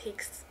think it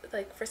takes,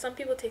 like, for some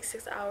people it takes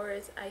 6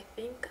 hours. I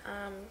think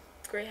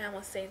Graham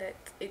was saying that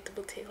it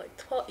will take like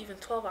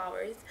 12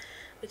 hours,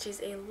 which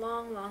is a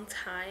long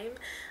time.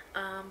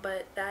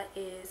 But that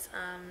is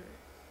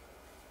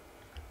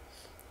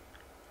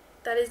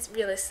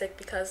realistic,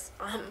 because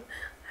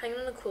hanging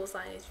on the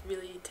clothesline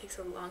really takes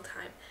a long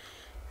time.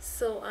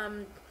 So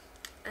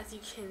as you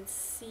can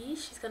see,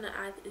 she's gonna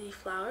add the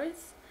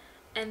flowers,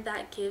 and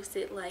that gives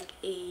it like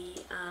a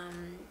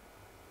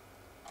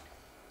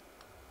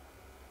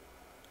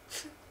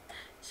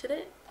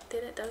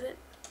does it?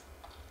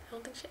 I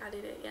don't think she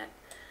added it yet.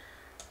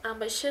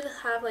 But it should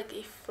have like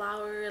a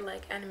flower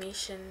like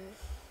animation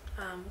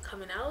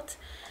coming out,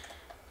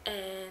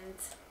 and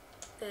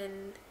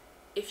then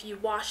if you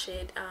wash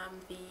it,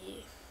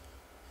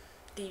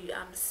 the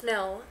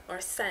smell or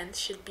scent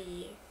should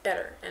be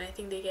better, and I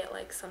think they get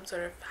like some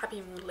sort of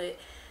happy moodlet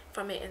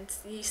from it, and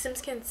the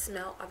Sims can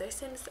smell other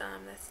Sims.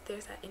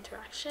 There's that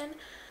interaction.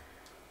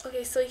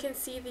 Okay, so you can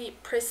see the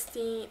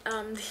pristine,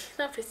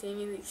 not pristine, I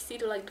mean, you see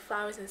the like the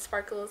flowers and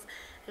sparkles,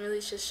 and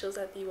really just shows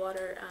that the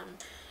water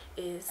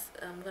is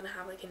gonna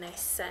have like a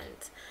nice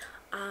scent.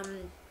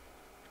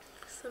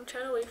 So I'm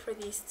trying to wait for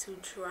these to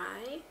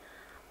dry.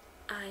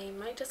 I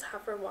might just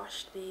have her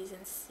wash these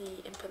and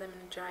put them in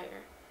the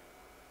dryer.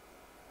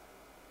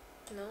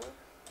 No?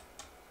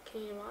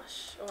 Can you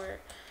wash? Or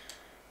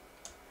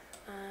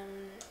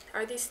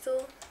are these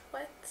still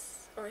wet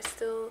or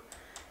still?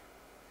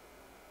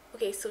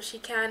 Okay, so she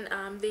can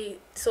they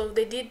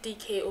did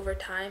decay over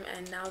time,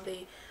 and now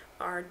they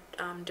are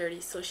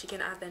dirty, so she can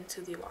add them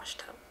to the wash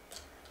tub.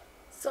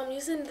 So I'm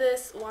using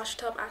this wash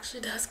tub.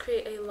 Actually does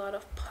create a lot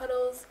of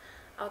puddles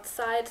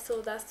outside,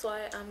 so that's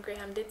why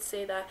Graham did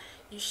say that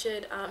you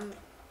should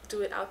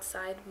do it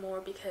outside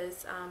more,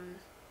 because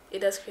it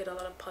does create a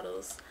lot of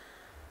puddles.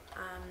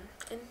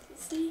 And you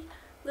see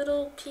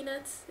little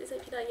Peanuts, is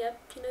it Peanut?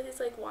 Yep, Peanut is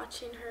like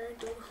watching her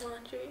do the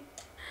laundry.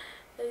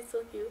 That is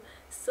so cute.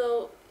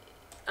 So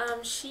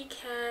she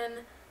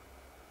can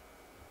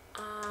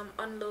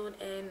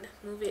unload and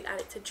move it,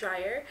 add it to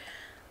dryer,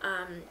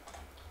 and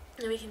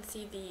we can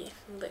see the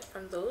moonlight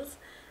from those,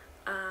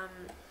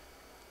 and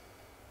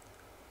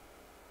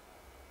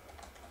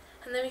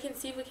then we can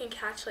see if we can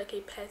catch like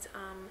a pet.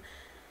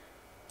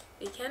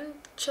 Can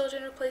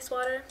children replace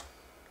water?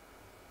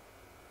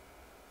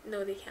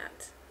 No, they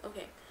can't.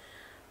 Okay.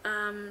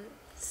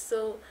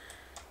 So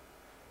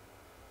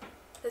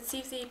let's see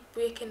if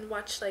we can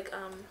watch like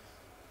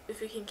if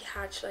we can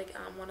catch like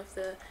one of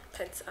the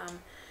pets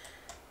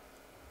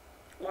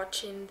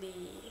watching the.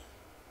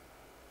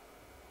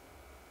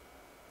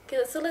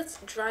 Okay, so let's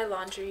dry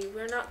laundry.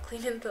 We're not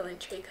cleaning the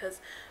lint tray, because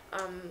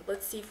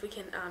let's see if we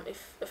can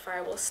if the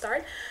fire will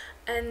start.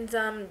 And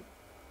what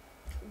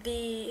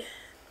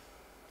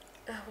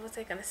was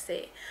I gonna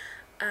say?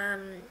 I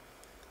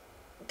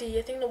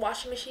think the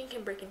washing machine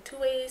can break in two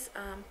ways,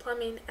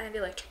 plumbing and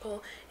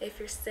electrical. If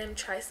your Sim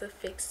tries to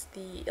fix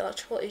the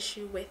electrical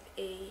issue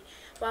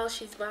while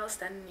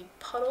standing in a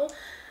puddle,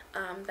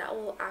 that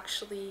will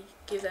actually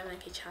give them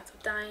like a chance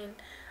of dying.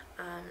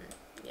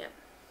 Yeah.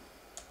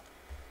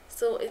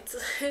 So it's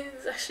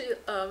actually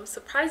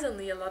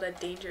surprisingly a lot of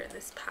danger in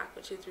this pack,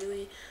 which is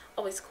really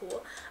always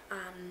cool.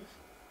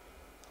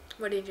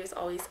 More danger is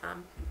always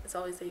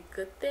a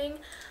good thing.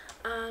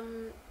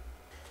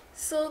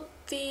 So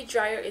the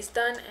dryer is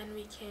done, and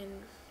we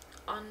can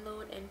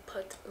unload and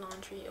put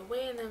laundry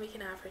away, and then we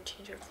can have her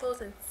change her clothes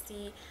and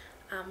see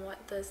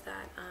what does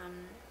that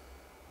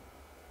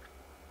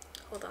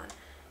hold on,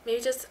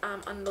 maybe just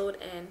unload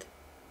and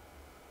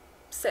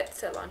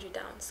set laundry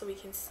down so we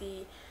can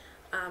see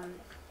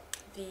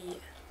the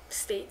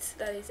states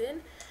that it's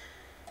in,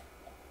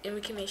 and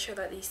we can make sure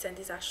that the scent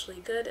is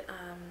actually good.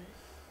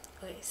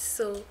 Okay,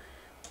 so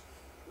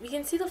we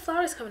can see the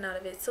flowers coming out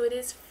of it, so it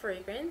is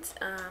fragrant.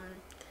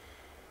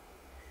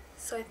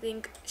 So I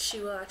think she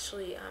will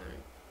actually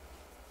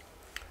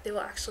they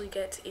will actually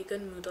get a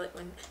good mood like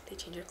when they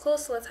change her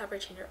clothes. So let's have her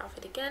change her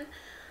outfit again.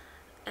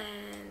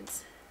 And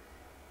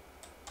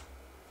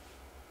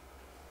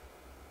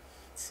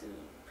to,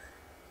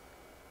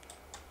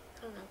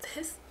 I don't know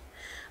this.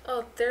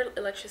 Oh, their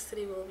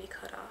electricity will be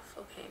cut off.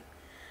 Okay.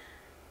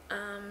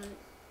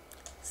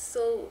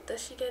 So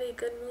does she get a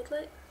good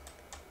moodlet?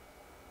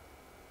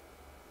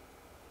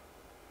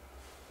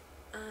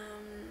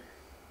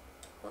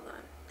 Hold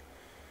on.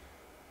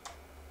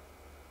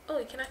 Oh,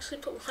 you can actually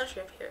put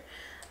laundry up here.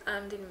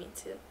 Didn't mean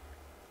to.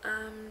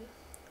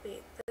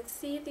 Wait, let's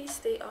see the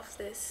state of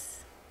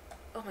this.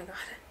 Oh my god.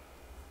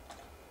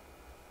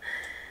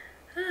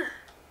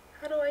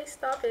 How do I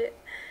stop it?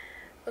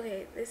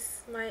 Okay,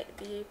 this might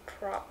be a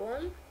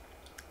problem,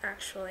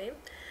 actually.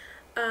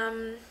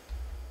 Okay,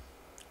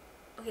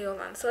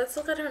 hold on. So let's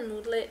look at her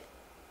moodlet.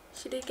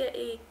 She did get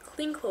a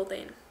clean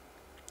clothing.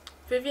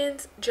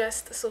 Vivian's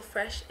dressed so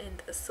fresh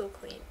and so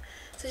clean.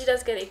 So she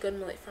does get a good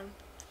moodlet from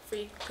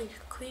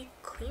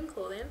clean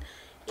clothing.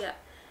 Yeah.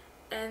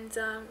 And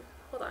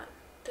hold on.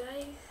 Did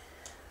I?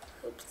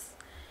 Oops.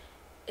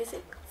 Is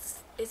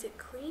it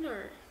clean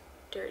or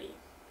dirty?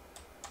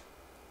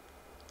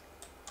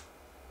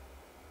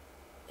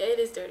 It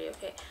is dirty.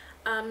 Okay.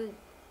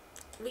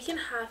 We can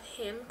have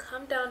him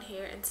come down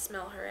here and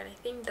smell her, and I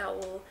think that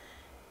will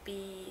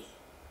be.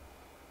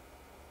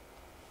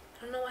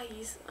 I don't know why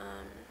he's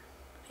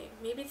okay,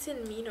 maybe it's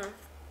in mean, or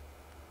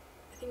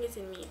I think it's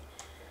in mean.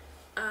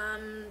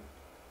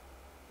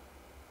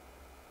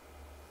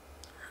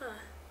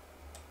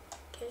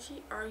 Can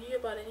she argue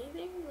about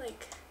anything?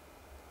 Like,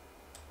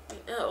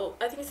 oh,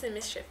 I think it's in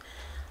mischief.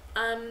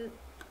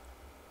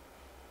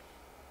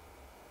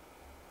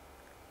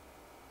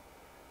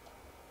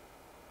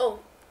 Oh,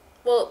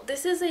 well,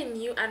 this is a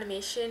new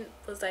animation.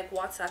 Was like,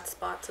 what's that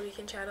spot? So we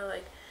can try to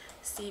like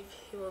see if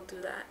he will do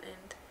that,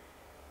 and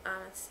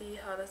see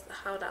how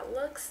that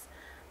looks.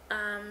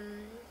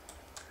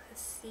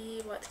 Let's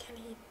see, what can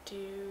he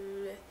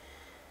do?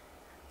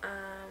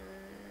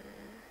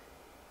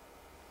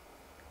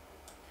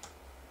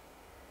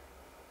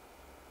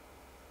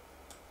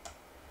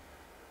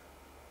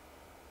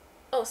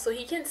 Oh, so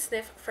he can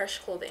sniff fresh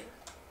clothing.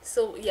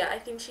 So yeah, I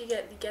think she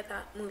get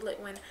that moodlet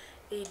when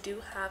they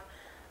do have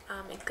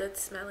a good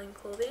smelling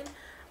clothing.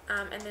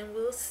 And then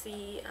we'll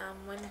see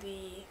when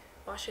the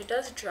washer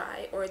does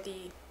dry, or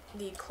the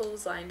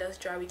clothesline does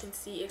dry, we can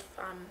see if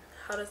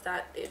how does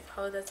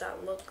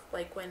that look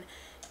like when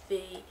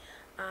they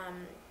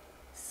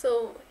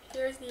so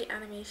here's the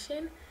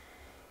animation.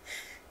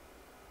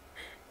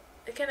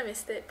 I kind of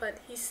missed it, but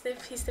he's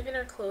sniffing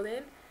her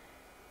clothing,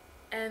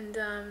 and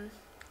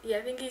yeah,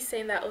 I think he's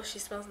saying that, oh, she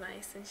smells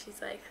nice, and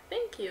she's like,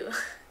 thank you.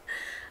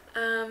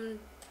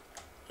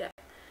 Yeah,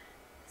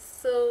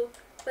 so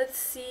let's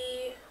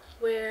see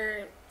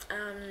where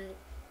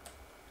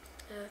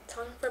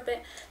talking for a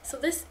bit. So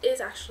this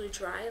is actually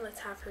dry.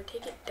 Let's have her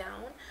take it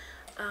down.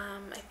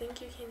 I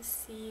think you can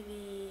see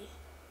the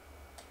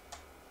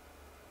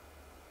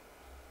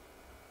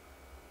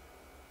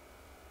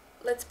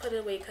let's put it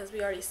away because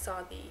we already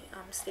saw the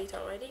state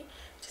already.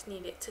 Just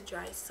need it to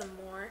dry some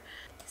more.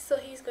 So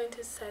he's going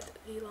to set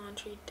the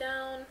laundry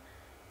down.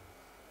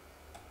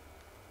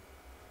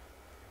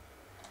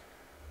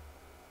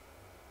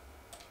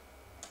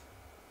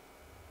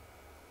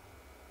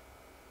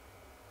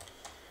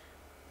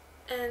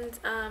 And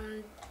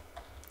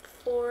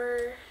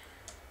for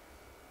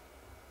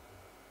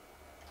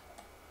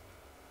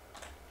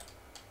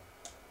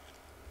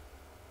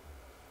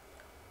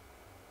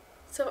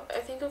so I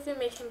think if we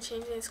make him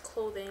change his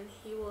clothing,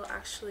 he will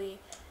actually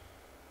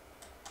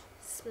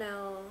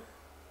smell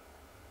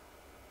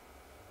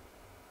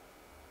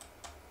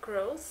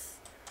gross.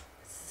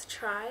 Let's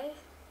try.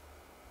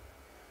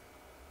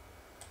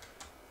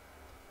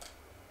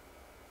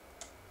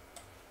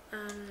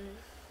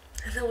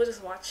 And then we'll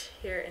just watch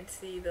here and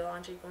see the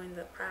laundry going in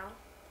the pile.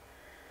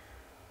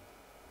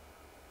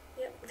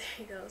 Yep, there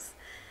he goes.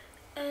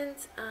 And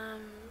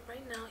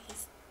right now he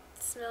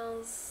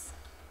smells.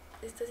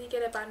 Does he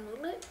get a bad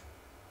moodlet?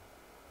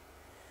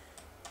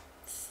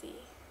 Let's see.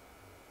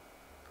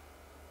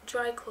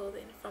 Dry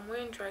clothing, from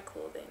wearing dry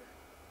clothing.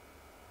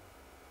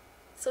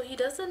 So he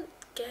doesn't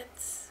get,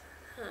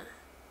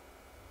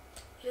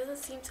 he doesn't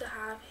seem to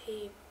have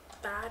a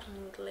bad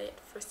moodlet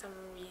for some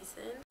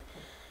reason.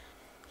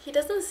 He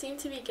doesn't seem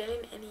to be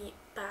getting any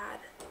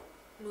bad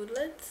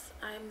moodlets.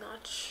 I'm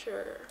not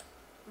sure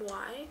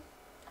why.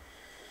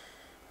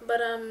 But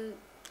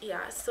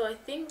yeah, so I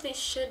think they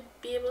should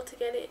be able to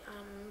get it.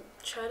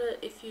 Try to,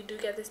 if you do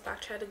get this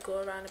back, try to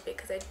go around a bit,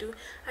 because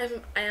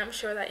I am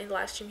sure that in the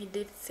live stream he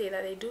did say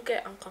that they do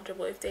get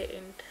uncomfortable if they're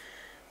in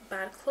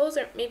bad clothes.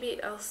 Or maybe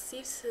I'll see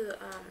if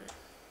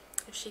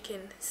she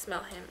can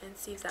smell him and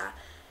see if that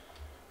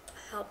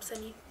helps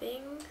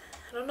anything.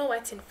 I don't know why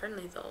it's in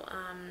friendly though.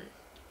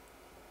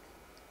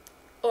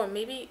 Or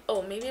maybe,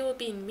 oh, maybe it would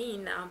be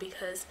mean now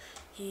because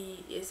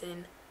he is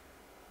in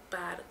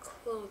bad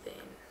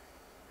clothing.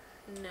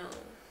 No.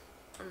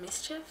 Or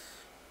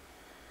mischief?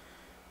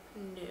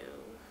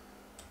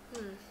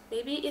 No.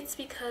 Maybe it's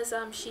because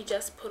she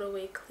just put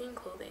away clean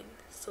clothing.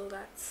 So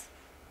that's,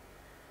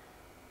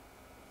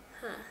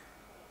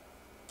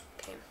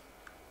 okay.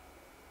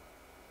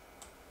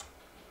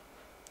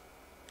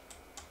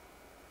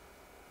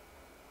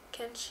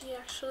 Can she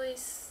actually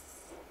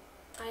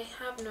I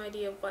have no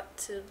idea what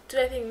to do.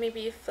 I think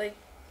maybe if like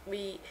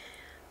we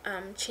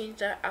change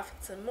their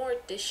outfits some more,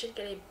 they should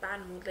get a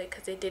bad mood, like,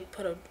 because they did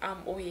put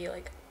away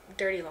like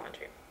dirty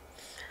laundry.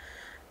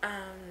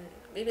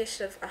 Maybe I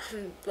should have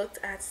looked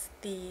at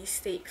the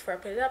state before I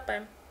put it up,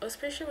 but I was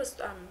pretty sure it was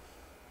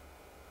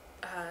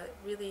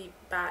really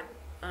bad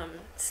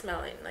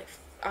smelling, like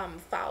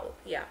foul.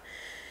 Yeah.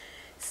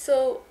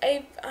 So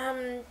I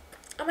on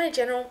my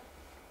general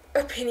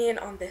opinion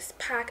on this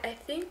pack, I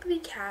think the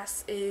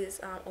CAS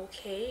is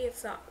okay.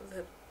 It's not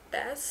the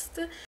best.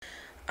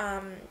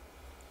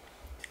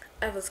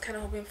 I was kind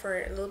of hoping for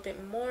a little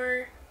bit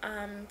more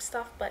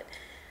stuff, but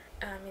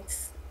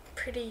it's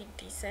pretty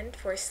decent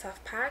for a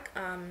stuff pack.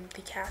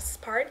 The CAS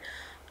part,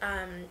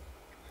 I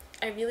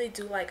really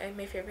do like.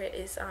 My favorite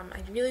is I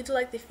really do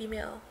like the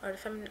female or the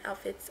feminine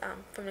outfits,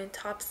 feminine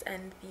tops,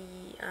 and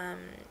the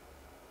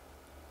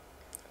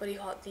what do you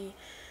call it, the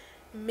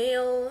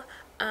male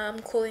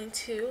clothing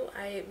too.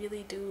 I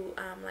really do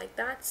like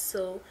that.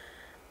 So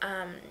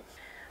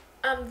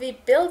the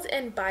build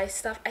and buy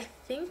stuff, I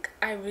think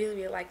I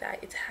really like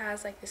that. It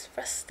has like this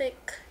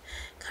rustic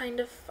kind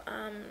of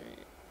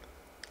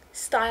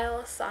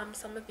style, some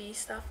of these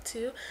stuff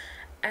too,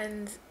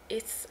 and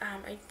it's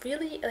I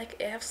really like,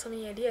 I have so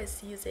many ideas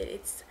to use it.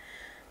 It's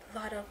a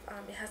lot of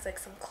it has like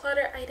some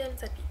clutter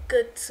items that'd be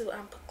good to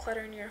put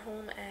clutter in your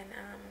home, and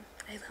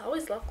I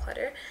always love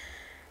clutter.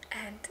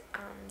 And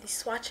the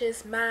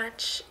swatches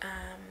match,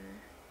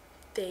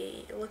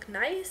 they look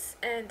nice,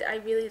 and I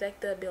really like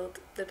the build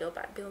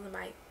and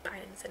buy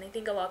items, and I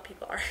think a lot of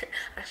people are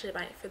actually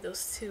buying it for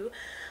those too.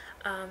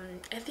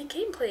 And the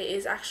gameplay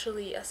is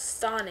actually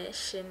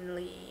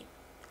astonishingly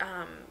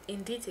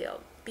in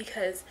detail,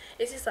 because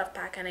it's a stuff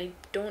pack and I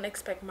don't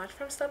expect much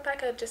from stuff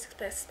pack. I just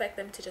expect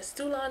them to just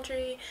do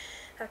laundry,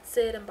 that's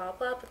it, and blah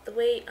blah. But the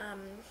way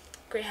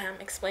Graham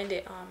explained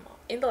it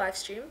in the live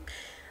stream,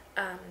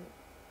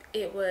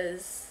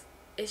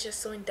 it's just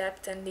so in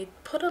depth, and they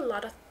put a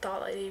lot of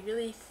thought. Like, they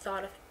really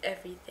thought of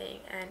everything,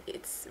 and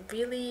it's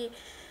really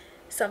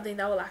something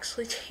that will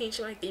actually change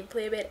my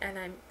gameplay a bit, and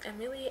I'm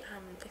really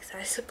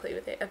excited to play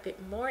with it a bit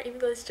more, even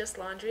though it's just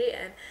laundry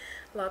and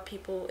a lot of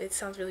people, it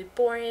sounds really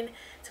boring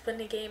to put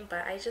in a game,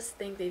 but I just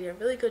think they did a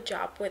really good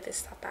job with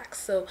this top pack.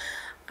 So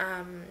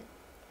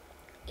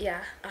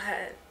yeah,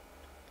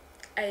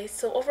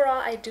 so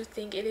overall I do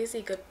think it is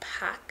a good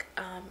pack.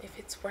 If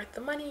it's worth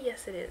the money,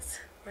 yes, it is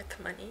worth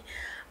the money.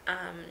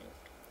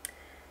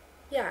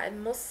 Yeah,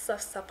 and most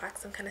of stuff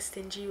packs I'm kind of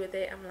stingy with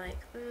it. I'm like,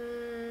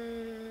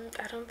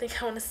 I don't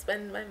think I want to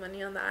spend my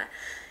money on that,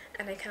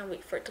 and I kind of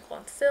wait for it to go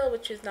on sale,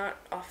 which is not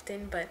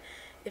often, but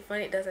if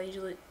when it does,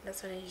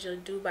 that's when I usually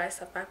do buy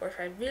stuff pack. Or if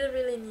I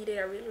really need it,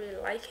 I really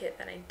like it,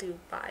 then I do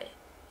buy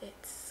it.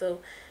 So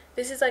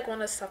this is like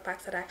one of the stuff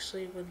packs that I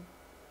actually would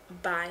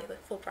buy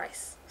like full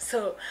price.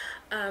 So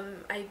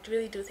I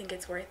really do think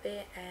it's worth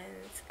it,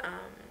 and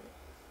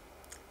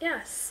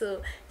yeah,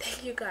 so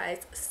thank you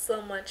guys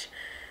so much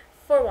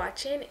for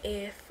watching.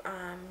 If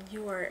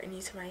you are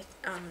new to my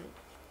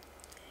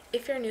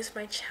if you're new to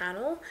my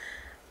channel,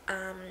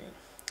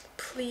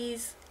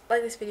 please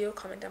like this video,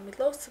 comment down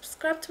below,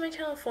 subscribe to my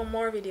channel for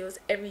more videos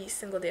every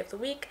single day of the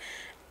week,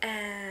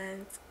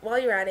 and while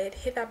you're at it,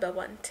 hit that bell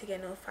button to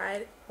get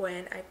notified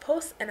when I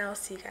post, and I'll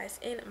see you guys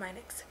in my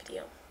next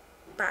video.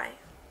 Bye.